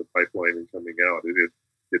that are in the pipeline and coming out.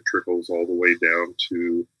 It trickles all the way down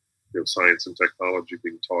to science and technology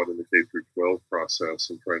being taught in the K through 12 process,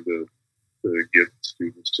 and trying to get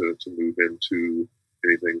students to move into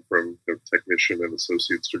anything from technician and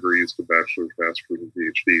associate's degrees to bachelor's, master's, and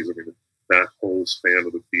PhDs. I mean, that whole span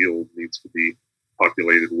of the field needs to be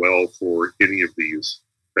populated well for any of these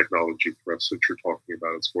technology thrusts that you're talking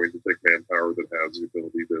about. It's going to take manpower that has the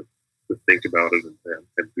ability to think about it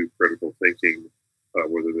and do critical thinking,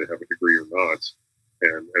 whether they have a degree or not.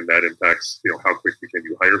 And that impacts, how quickly can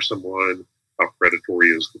you hire someone, how predatory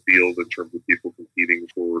is the field in terms of people competing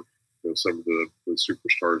for some of the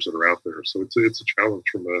superstars that are out there. So it's a challenge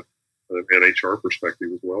from an HR perspective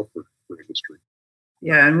as well for industry.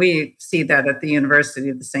 Yeah, and we see that at the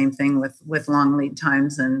university, the same thing with long lead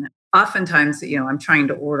times. And oftentimes, I'm trying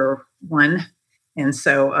to order one. And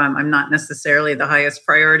so I'm not necessarily the highest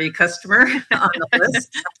priority customer on the list.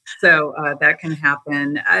 So that can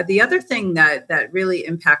happen. The other thing that really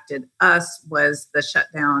impacted us was the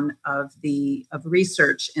shutdown of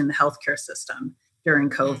research in the healthcare system during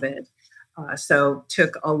COVID. So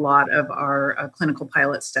took a lot of our clinical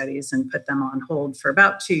pilot studies and put them on hold for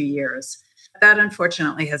about 2 years. That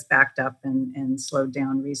unfortunately has backed up and slowed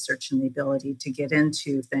down research and the ability to get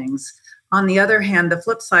into things. On the other hand, the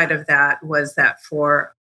flip side of that was that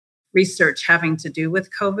for research having to do with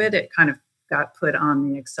COVID, it kind of got put on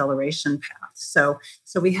the acceleration path. So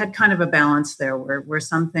we had kind of a balance there where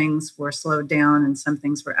some things were slowed down and some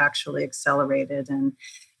things were actually accelerated. And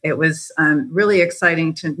it was really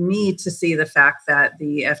exciting to me to see the fact that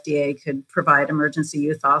the FDA could provide emergency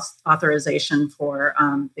use authorization for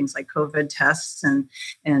things like COVID tests and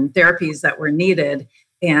therapies that were needed.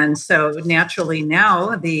 And so naturally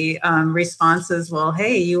now the response is, well,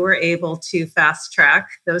 hey, you were able to fast track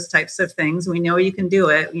those types of things. We know you can do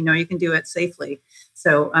it. We know you can do it safely.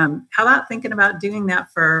 So how about thinking about doing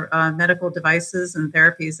that for medical devices and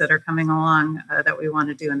therapies that are coming along that we want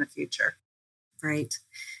to do in the future? Right.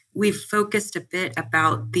 We've focused a bit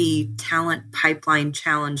about the talent pipeline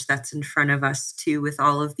challenge that's in front of us too, with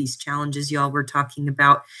all of these challenges y'all were talking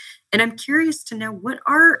about. And I'm curious to know, what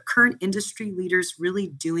are current industry leaders really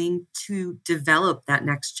doing to develop that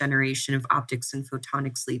next generation of optics and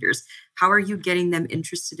photonics leaders? How are you getting them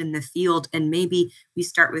interested in the field? And maybe we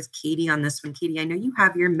start with Katie on this one. Katie, I know you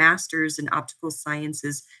have your master's in optical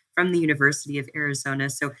sciences from the University of Arizona.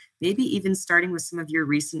 So maybe even starting with some of your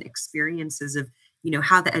recent experiences of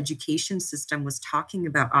how the education system was talking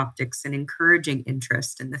about optics and encouraging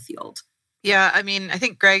interest in the field. Yeah, I mean, I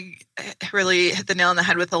think Greg really hit the nail on the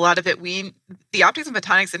head with a lot of it. The optics and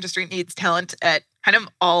photonics industry needs talent at kind of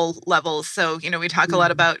all levels. So, we talk a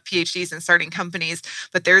lot about PhDs and starting companies,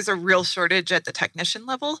 but there's a real shortage at the technician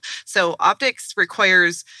level. So optics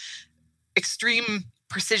requires extreme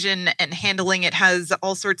precision and handling. It has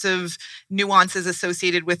all sorts of nuances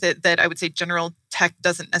associated with it that I would say general tech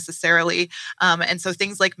doesn't necessarily. And so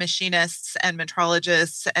things like machinists and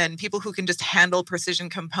metrologists and people who can just handle precision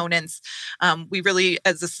components, we really,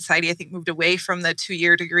 as a society, I think, moved away from the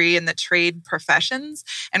 2-year degree in the trade professions.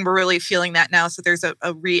 And we're really feeling that now. So there's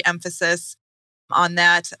a re-emphasis on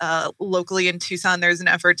that. Locally in Tucson, there's an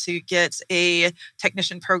effort to get a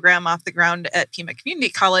technician program off the ground at Pima Community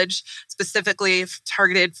College, specifically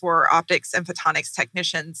targeted for optics and photonics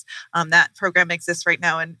technicians. That program exists right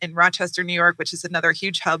now in Rochester, New York, which is another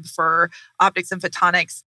huge hub for optics and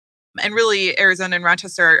photonics. And really, Arizona and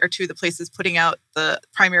Rochester are two of the places putting out the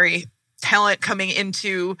primary talent coming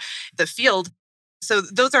into the field. So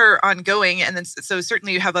those are ongoing. And then, so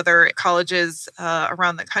certainly you have other colleges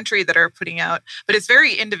around the country that are putting out, but it's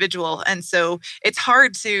very individual. And so it's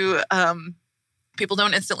hard to People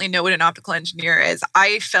don't instantly know what an optical engineer is.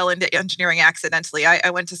 I fell into engineering accidentally. I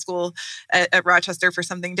went to school at Rochester for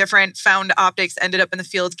something different, found optics, ended up in the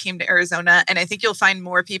field, came to Arizona. And I think you'll find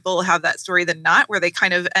more people have that story than not, where they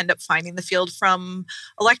kind of end up finding the field from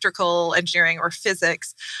electrical engineering or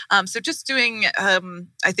physics. So just doing,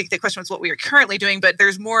 I think the question was what we are currently doing, but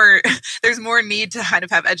there's more need to kind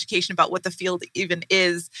of have education about what the field even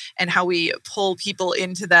is and how we pull people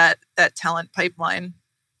into that talent pipeline.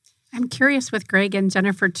 I'm curious with Greg and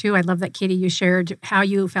Jennifer, too. I love that, Katie, you shared how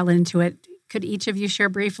you fell into it. Could each of you share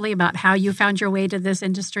briefly about how you found your way to this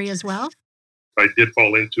industry as well? I did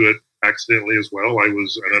fall into it accidentally as well. I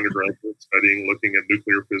was an undergraduate looking at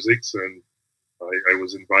nuclear physics, and I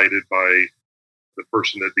was invited by the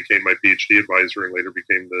person that became my PhD advisor and later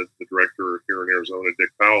became the director here in Arizona,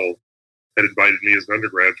 Dick Powell, had invited me as an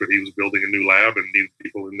undergraduate. He was building a new lab and needed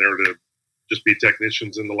people in there to just be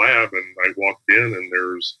technicians in the lab. And I walked in, and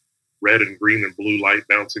there's red and green and blue light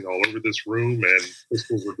bouncing all over this room, and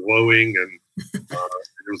crystals were glowing, and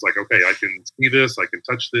it was like, okay, I can see this, I can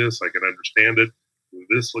touch this, I can understand it.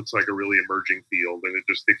 This looks like a really emerging field, and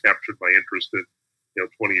it captured my interest at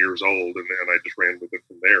 20 years old, and I just ran with it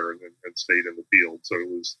from there and stayed in the field. So it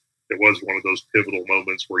was one of those pivotal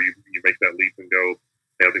moments where you make that leap and go,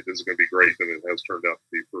 hey, I think this is going to be great, and it has turned out to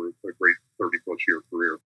be for a great 30-plus year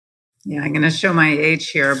career. Yeah, I'm going to show my age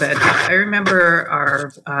here, but I remember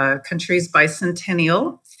our country's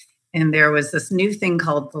bicentennial, and there was this new thing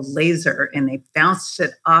called the laser, and they bounced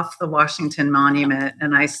it off the Washington Monument.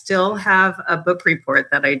 And I still have a book report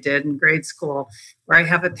that I did in grade school where I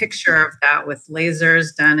have a picture of that with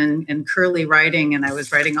lasers done in curly writing, and I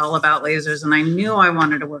was writing all about lasers, and I knew I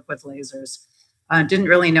wanted to work with lasers. Didn't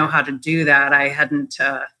really know how to do that. I hadn't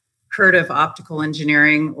heard of optical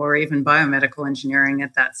engineering or even biomedical engineering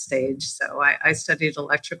at that stage. So I studied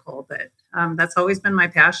electrical, but that's always been my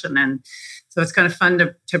passion. And so it's kind of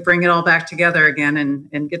fun to bring it all back together again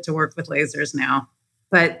and get to work with lasers now.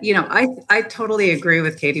 But, I totally agree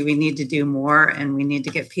with Katie. We need to do more, and we need to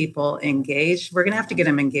get people engaged. We're going to have to get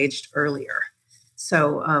them engaged earlier.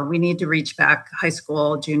 So we need to reach back high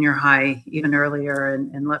school, junior high, even earlier,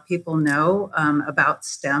 and let people know about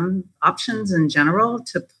STEM options in general,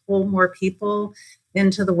 to pull more people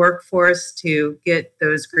into the workforce, to get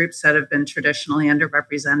those groups that have been traditionally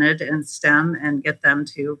underrepresented in STEM and get them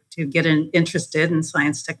to get interested in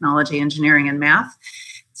science, technology, engineering, and math,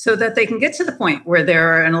 so that they can get to the point where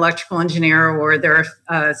they're an electrical engineer or they're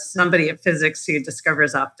somebody at physics who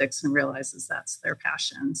discovers optics and realizes that's their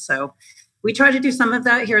passion. So we try to do some of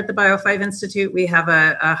that here at the Bio5 Institute. We have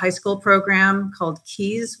a high school program called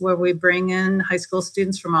KEYS, where we bring in high school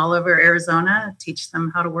students from all over Arizona, teach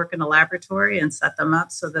them how to work in a laboratory and set them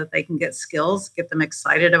up so that they can get skills, get them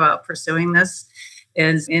excited about pursuing this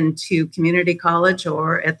into community college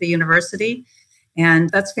or at the university. And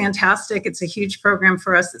that's fantastic. It's a huge program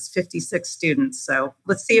for us. It's 56 students. So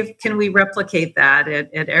let's see can we replicate that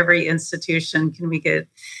at every institution? Can we get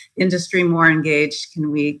industry more engaged?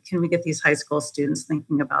 Can we get these high school students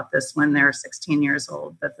thinking about this when they're 16 years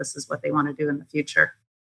old, that this is what they want to do in the future?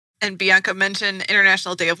 And Bianca mentioned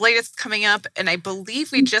International Day of Light is coming up, and I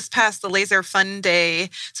believe we just passed the Laser Fun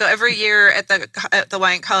Day. So every year at the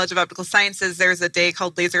Wyant College of Optical Sciences, there's a day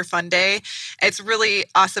called Laser Fun Day. It's a really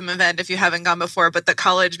awesome event if you haven't gone before, but the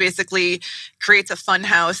college basically creates a fun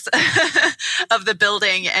house of the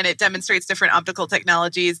building, and it demonstrates different optical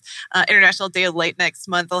technologies. International Day of Light next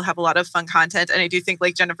month will have a lot of fun content, and I do think,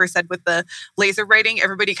 like Jennifer said, with the laser writing,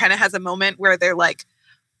 everybody kind of has a moment where they're like,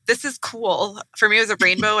 this is cool. For me, it was a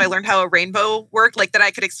rainbow. I learned how a rainbow worked, like that I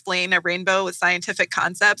could explain a rainbow with scientific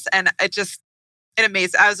concepts. And it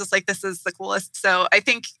amazed. I was just like, this is the coolest. So I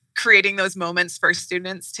think creating those moments for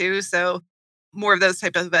students too. So more of those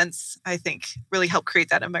type of events, I think, really help create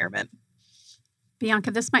that environment. Bianca,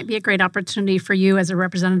 this might be a great opportunity for you as a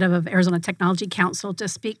representative of Arizona Technology Council to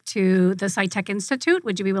speak to the SciTech Institute.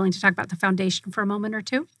 Would you be willing to talk about the foundation for a moment or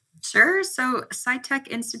two? Sure. So SciTech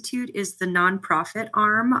Institute is the nonprofit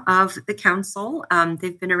arm of the council.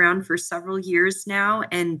 They've been around for several years now,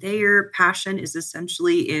 and their passion is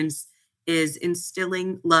essentially is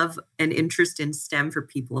instilling love and interest in STEM for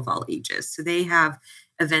people of all ages. So they have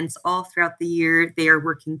events all throughout the year. They are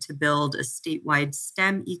working to build a statewide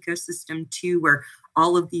STEM ecosystem too, where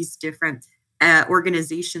all of these different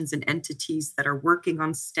organizations and entities that are working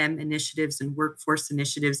on STEM initiatives and workforce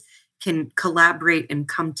initiatives can collaborate and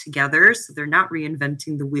come together. So they're not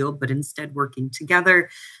reinventing the wheel, but instead working together.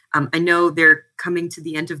 I know they're coming to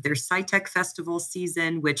the end of their SciTech Festival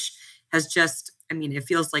season, which has just, it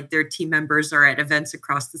feels like their team members are at events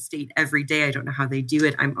across the state every day. I don't know how they do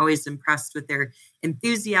it. I'm always impressed with their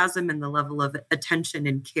enthusiasm and the level of attention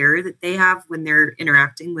and care that they have when they're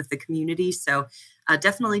interacting with the community. So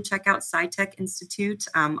definitely check out SciTech Institute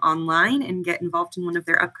online and get involved in one of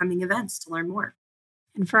their upcoming events to learn more.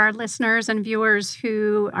 And for our listeners and viewers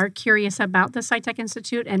who are curious about the SciTech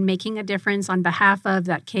Institute and making a difference on behalf of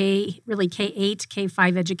that K8,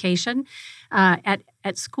 K5 education,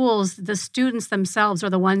 at schools, the students themselves are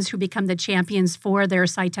the ones who become the champions for their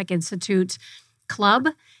SciTech Institute club.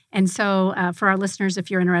 And so for our listeners,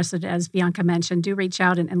 if you're interested, as Bianca mentioned, do reach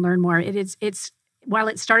out and learn more. It's while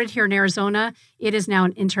it started here in Arizona, it is now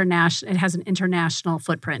it has an international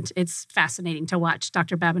footprint. It's fascinating to watch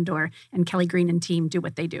Dr. Babendor and Kelly Green and team do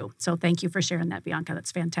what they do. So thank you for sharing that, Bianca.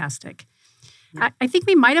 That's fantastic. Yeah. I think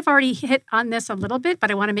we might have already hit on this a little bit,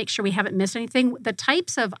 but I want to make sure we haven't missed anything. The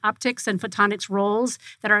types of optics and photonics roles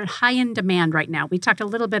that are high in demand right now. We talked a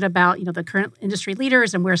little bit about, the current industry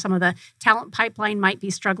leaders and where some of the talent pipeline might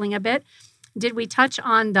be struggling a bit. Did we touch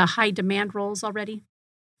on the high demand roles already?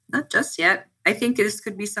 Not just yet. I think this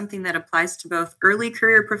could be something that applies to both early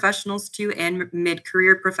career professionals too and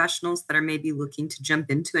mid-career professionals that are maybe looking to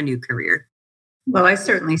jump into a new career. Well, I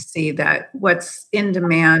certainly see that what's in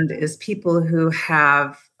demand is people who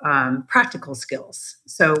have practical skills.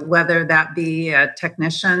 So whether that be a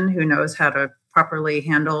technician who knows how to properly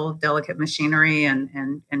handle delicate machinery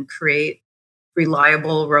and create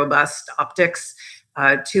reliable, robust optics,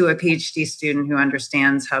 to a PhD student who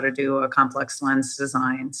understands how to do a complex lens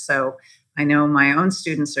design. So I know my own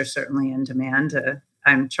students are certainly in demand.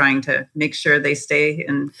 I'm trying to make sure they stay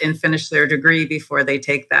and finish their degree before they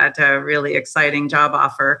take that really exciting job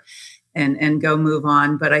offer and go move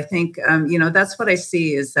on. But I think, that's what I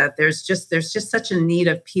see is that there's just such a need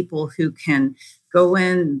of people who can go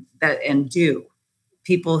in that and do,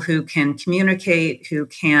 people who can communicate, who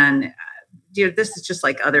can, this is just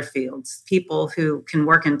like other fields, people who can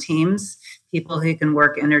work in teams, people who can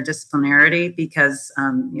work interdisciplinarity because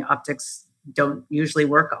optics don't usually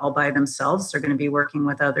work all by themselves. They're going to be working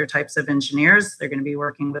with other types of engineers. They're going to be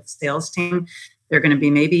working with sales team. They're going to be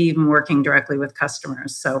maybe even working directly with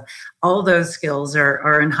customers. So all those skills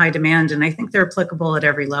are in high demand, and I think they're applicable at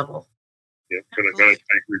every level. Yeah, and I agree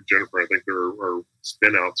with Jennifer. I think there are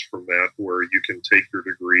spin-outs from that where you can take your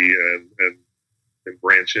degree and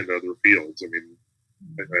branch into other fields. I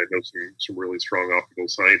know some really strong optical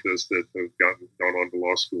scientists that have gone on to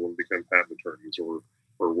law school and become patent attorneys or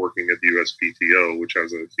working at the USPTO, which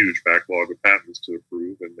has a huge backlog of patents to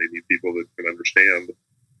approve, and they need people that can understand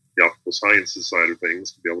the optical sciences side of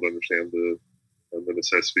things to be able to understand the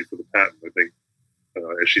necessity for the patent. I think,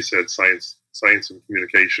 as she said, science and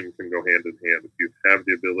communication can go hand in hand. If you have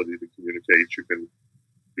the ability to communicate, you can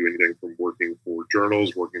do anything from working for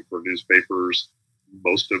journals, working for newspapers.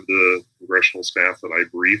 Most of the congressional staff that I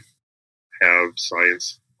brief have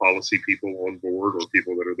science policy people on board or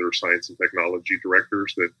people that are their science and technology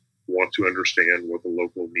directors that want to understand what the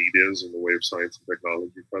local need is in the way of science and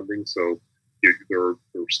technology funding. So there are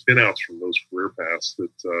spin-outs from those career paths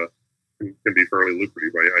that can be fairly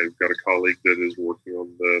lucrative. I've got a colleague that is working on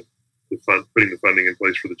putting the funding in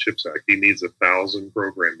place for the CHIPS Act. He needs 1,000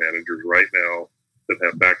 program managers right now that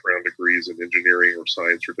have background degrees in engineering or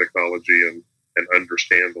science or technology and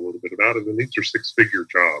understand a little bit about it. And these are 6-figure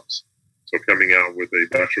jobs. So coming out with a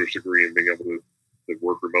bachelor's degree and being able to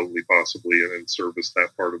work remotely possibly and service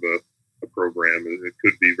that part of a program, it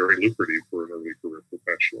could be very lucrative for an early career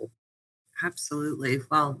professional. Absolutely.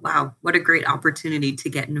 Well, wow, what a great opportunity to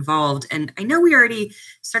get involved. And I know we already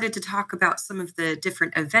started to talk about some of the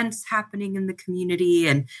different events happening in the community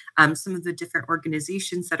and some of the different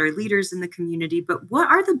organizations that are leaders in the community, but what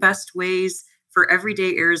are the best ways for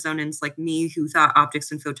everyday Arizonans like me who thought optics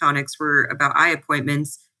and photonics were about eye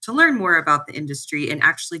appointments to learn more about the industry and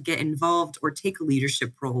actually get involved or take a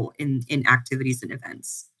leadership role in activities and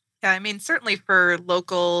events? Yeah, certainly for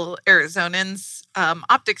local Arizonans,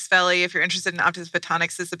 Optics Valley, if you're interested in optics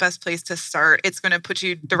photonics, is the best place to start. It's going to put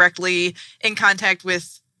you directly in contact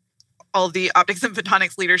with all the optics and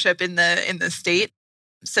photonics leadership in the state.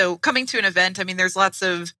 So coming to an event, there's lots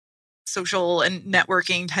of social and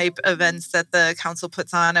networking type events that the council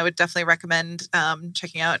puts on. I would definitely recommend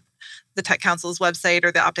checking out the Tech Council's website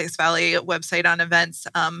or the Optics Valley website on events.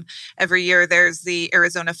 Every year there's the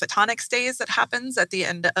Arizona Photonics Days that happens at the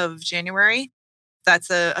end of January. That's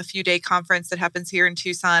a few-day conference that happens here in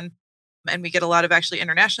Tucson. And we get a lot of actually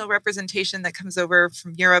international representation that comes over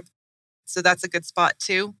from Europe. So that's a good spot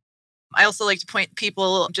too. I also like to point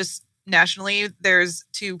people just nationally, there's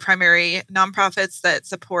two primary nonprofits that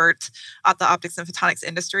support the optics and photonics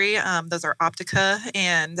industry. Those are Optica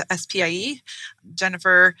and SPIE.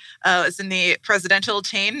 Jennifer is in the presidential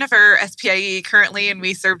chain for SPIE currently, and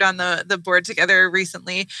we served on the board together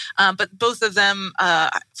recently. But both of them,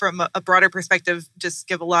 from a broader perspective, just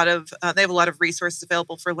give they have a lot of resources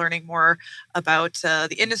available for learning more about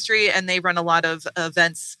the industry, and they run a lot of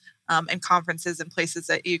events and conferences and places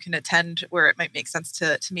that you can attend where it might make sense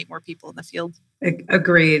to meet more people in the field.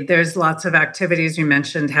 Agreed. There's lots of activities. You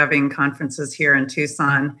mentioned having conferences here in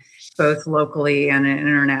Tucson, both locally and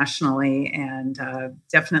internationally, and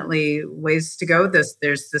definitely ways to go. There's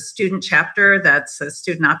the student chapter, that's a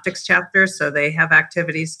student optics chapter, so they have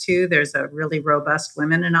activities too. There's a really robust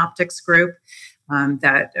women in optics group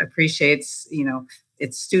that appreciates,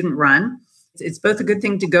 it's student run. It's both a good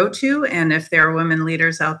thing to go to, and if there are women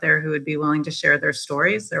leaders out there who would be willing to share their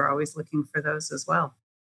stories, they're always looking for those as well.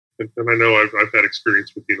 And I know I've had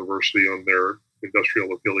experience with the university on their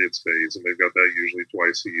industrial affiliates days, and they've got that usually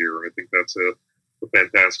twice a year. I think that's a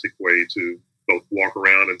fantastic way to both walk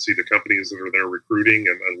around and see the companies that are there recruiting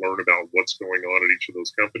and learn about what's going on at each of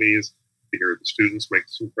those companies, to hear the students make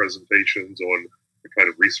some presentations on the kind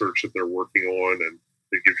of research that they're working on, and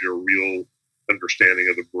it gives you a real understanding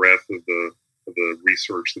of the breadth of the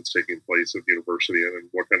research that's taking place at the university and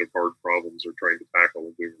what kind of hard problems they're trying to tackle,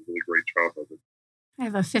 and doing a really great job of it. I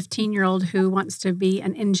have a 15-year-old who wants to be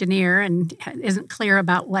an engineer and isn't clear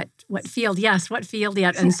about what field. Yes, what field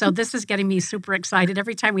yet. And so this is getting me super excited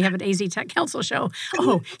every time we have an AZ Tech Council show.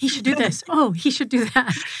 Oh, he should do this. Oh, he should do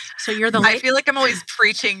that. So you're I feel like I'm always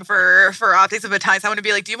preaching for optics and photonics. I want to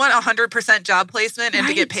be like, do you want 100% job placement and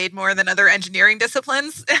to get paid more than other engineering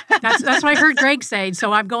disciplines? That's what I heard Greg say.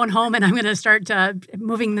 So I'm going home and I'm going to start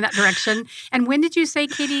moving in that direction. And when did you say,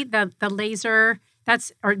 Katie, the laser...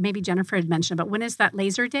 or maybe Jennifer had mentioned, but when is that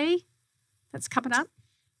laser day that's coming up?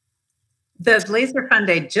 The Laser Fun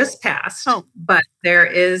Day just passed, but there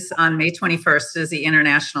is on May 21st is the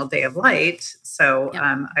International Day of Light. So yep.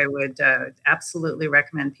 I would absolutely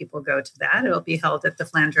recommend people go to that. It'll be held at the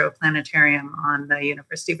Flandreau Planetarium on the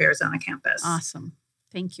University of Arizona campus. Awesome.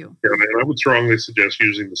 Thank you. Yeah, and I would strongly suggest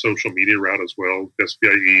using the social media route as well.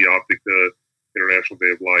 SPIE, Optica, International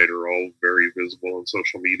Day of Light are all very visible on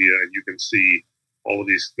social media, and you can see all of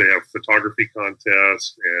these. They have photography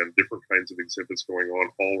contests and different kinds of exhibits going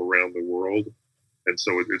on all around the world. And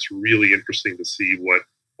so it's really interesting to see what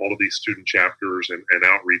all of these student chapters and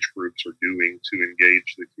outreach groups are doing to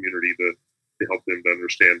engage the community to help them to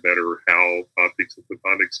understand better how optics and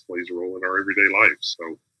photonics plays a role in our everyday life.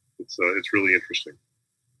 So it's really interesting.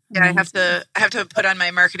 Yeah, I have to put on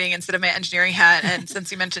my marketing instead of my engineering hat. And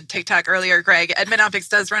since you mentioned TikTok earlier, Greg, Edmund Optics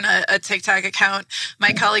does run a TikTok account.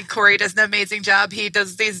 My colleague Corey does an amazing job. He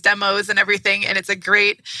does these demos and everything, and it's a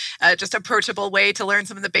great, just approachable way to learn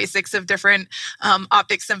some of the basics of different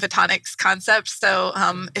optics and photonics concepts. So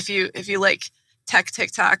if you like tech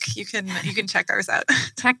TikTok, you can check ours out.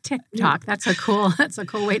 Tech TikTok. That's a cool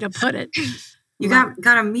way to put it. You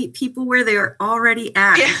got to meet people where they are already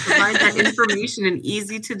at and provide that information in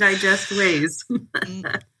easy to digest ways.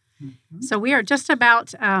 So we are just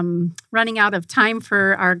about running out of time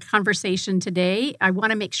for our conversation today. I want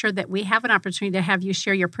to make sure that we have an opportunity to have you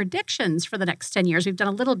share your predictions for the next 10 years. We've done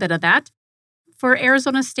a little bit of that for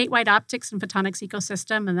Arizona's statewide optics and photonics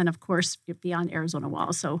ecosystem, and then, of course, beyond Arizona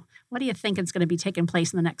walls. So what do you think is going to be taking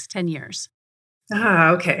place in the next 10 years?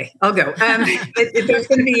 Okay, I'll go. There's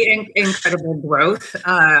going to be incredible growth.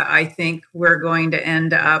 I think we're going to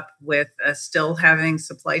end up with still having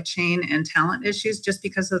supply chain and talent issues just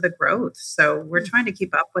because of the growth. So we're trying to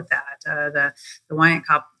keep up with that. The Wyant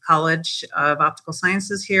College of Optical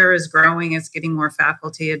Sciences here is growing. It's getting more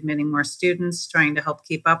faculty, admitting more students, trying to help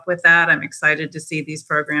keep up with that. I'm excited to see these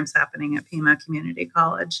programs happening at Pima Community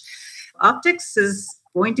College. Optics is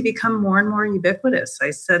going to become more and more ubiquitous. I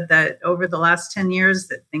said that over the last 10 years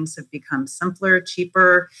that things have become simpler,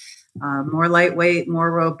 cheaper, more lightweight,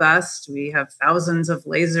 more robust. We have thousands of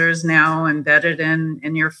lasers now embedded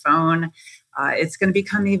in your phone. It's going to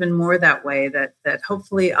become even more that way, that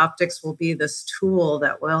hopefully optics will be this tool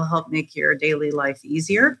that will help make your daily life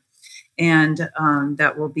easier, and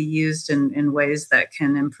that will be used in ways that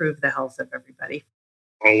can improve the health of everybody.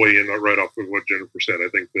 I'll weigh in right off of what Jennifer said. I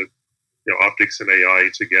think that optics and AI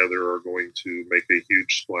together are going to make a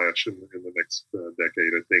huge splash in the next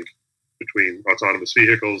decade. I think between autonomous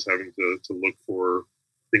vehicles, having to look for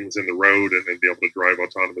things in the road and be able to drive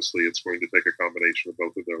autonomously, it's going to take a combination of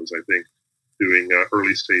both of those. I think doing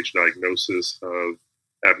early stage diagnosis of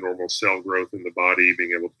abnormal cell growth in the body,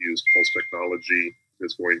 being able to use pulse technology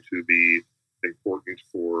is going to be important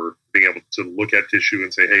for or being able to look at tissue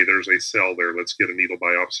and say, hey, there's a cell there. Let's get a needle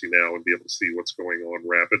biopsy now and be able to see what's going on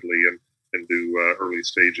rapidly and do early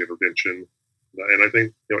stage intervention. And I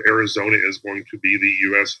think Arizona is going to be the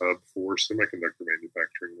U.S. hub for semiconductor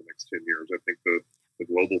manufacturing in the next 10 years. I think the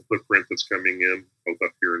global footprint that's coming in, both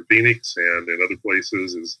up here in Phoenix and in other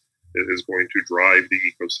places, is going to drive the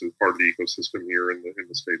ecosystem, part of the ecosystem here in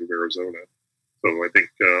the state of Arizona. So I think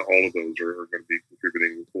all of those are going to be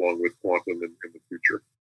contributing along with quantum in the future.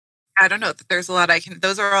 I don't know that there's a lot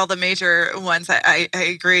those are all the major ones. I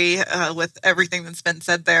agree with everything that's been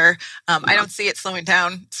said there. I don't see it slowing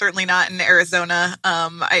down, certainly not in Arizona.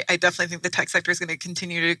 I definitely think the tech sector is going to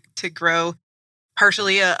continue to grow.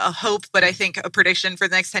 Partially a hope, but I think a prediction for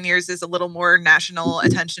the next 10 years is a little more national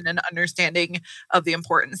attention and understanding of the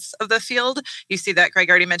importance of the field. You see that Greg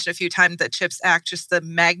already mentioned a few times, that CHIPS Act, just the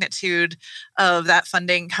magnitude of that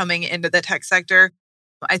funding coming into the tech sector.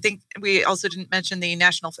 I think we also didn't mention the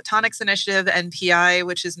National Photonics Initiative, NPI,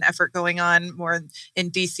 which is an effort going on more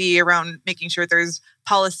in DC around making sure there's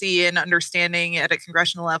policy and understanding at a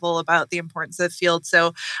congressional level about the importance of the field.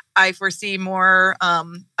 So I foresee more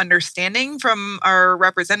understanding from our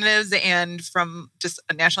representatives and from just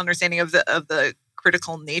a national understanding of the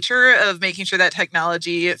critical nature of making sure that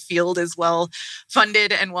technology field is well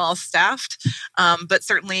funded and well staffed. But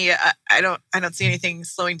certainly, I don't see anything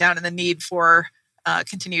slowing down in the need for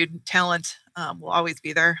continued talent will always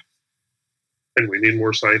be there. And we need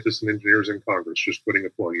more scientists and engineers in Congress, just putting a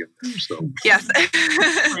plug in there. So yes.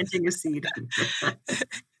 Planting a seed.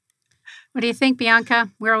 What do you think, Bianca?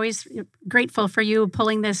 We're always grateful for you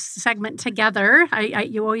pulling this segment together. I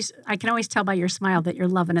can always tell by your smile that you're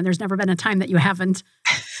loving it. There's never been a time that you haven't.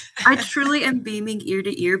 I truly am beaming ear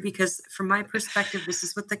to ear because from my perspective, this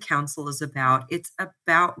is what the council is about. It's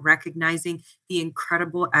about recognizing the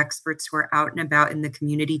incredible experts who are out and about in the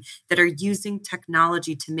community that are using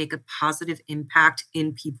technology to make a positive impact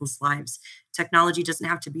in people's lives. Technology doesn't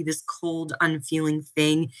have to be this cold, unfeeling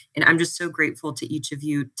thing. And I'm just so grateful to each of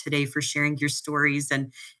you today for sharing your stories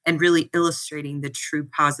and really illustrating the true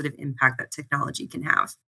positive impact that technology can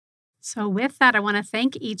have. So with that, I want to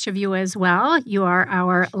thank each of you as well. You are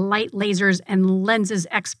our light, lasers, and lenses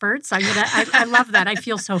experts. I love that. I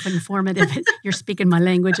feel so informative. You're speaking my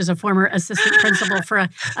language as a former assistant principal for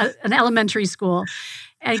an elementary school.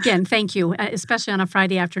 Again, thank you, especially on a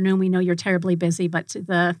Friday afternoon. We know you're terribly busy, but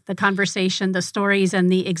the conversation, the stories,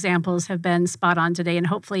 and the examples have been spot on today. And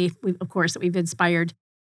hopefully, we've inspired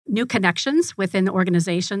new connections within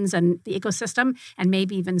organizations and the ecosystem, and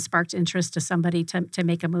maybe even sparked interest to somebody to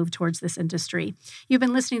make a move towards this industry. You've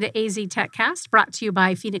been listening to AZ TechCast, brought to you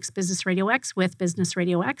by Phoenix Business RadioX with Business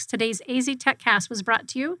RadioX. Today's AZ TechCast was brought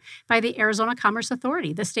to you by the Arizona Commerce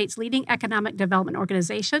Authority, the state's leading economic development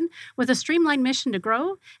organization with a streamlined mission to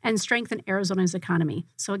grow and strengthen Arizona's economy.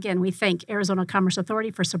 So again, we thank Arizona Commerce Authority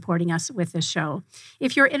for supporting us with this show.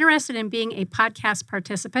 If you're interested in being a podcast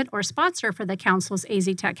participant or sponsor for the Council's AZ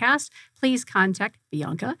TechCast, please contact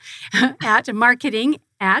Bianca at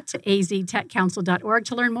marketing@aztechcouncil.org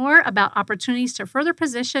to learn more about opportunities to further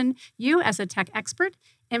position you as a tech expert,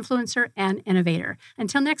 influencer, and innovator.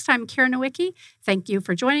 Until next time, Karen Nowicki, thank you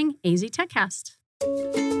for joining AZ TechCast.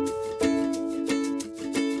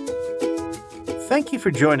 Thank you for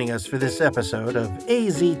joining us for this episode of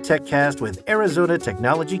AZ TechCast with Arizona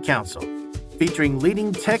Technology Council, featuring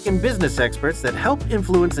leading tech and business experts that help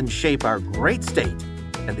influence and shape our great state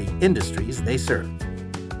and the industries they serve.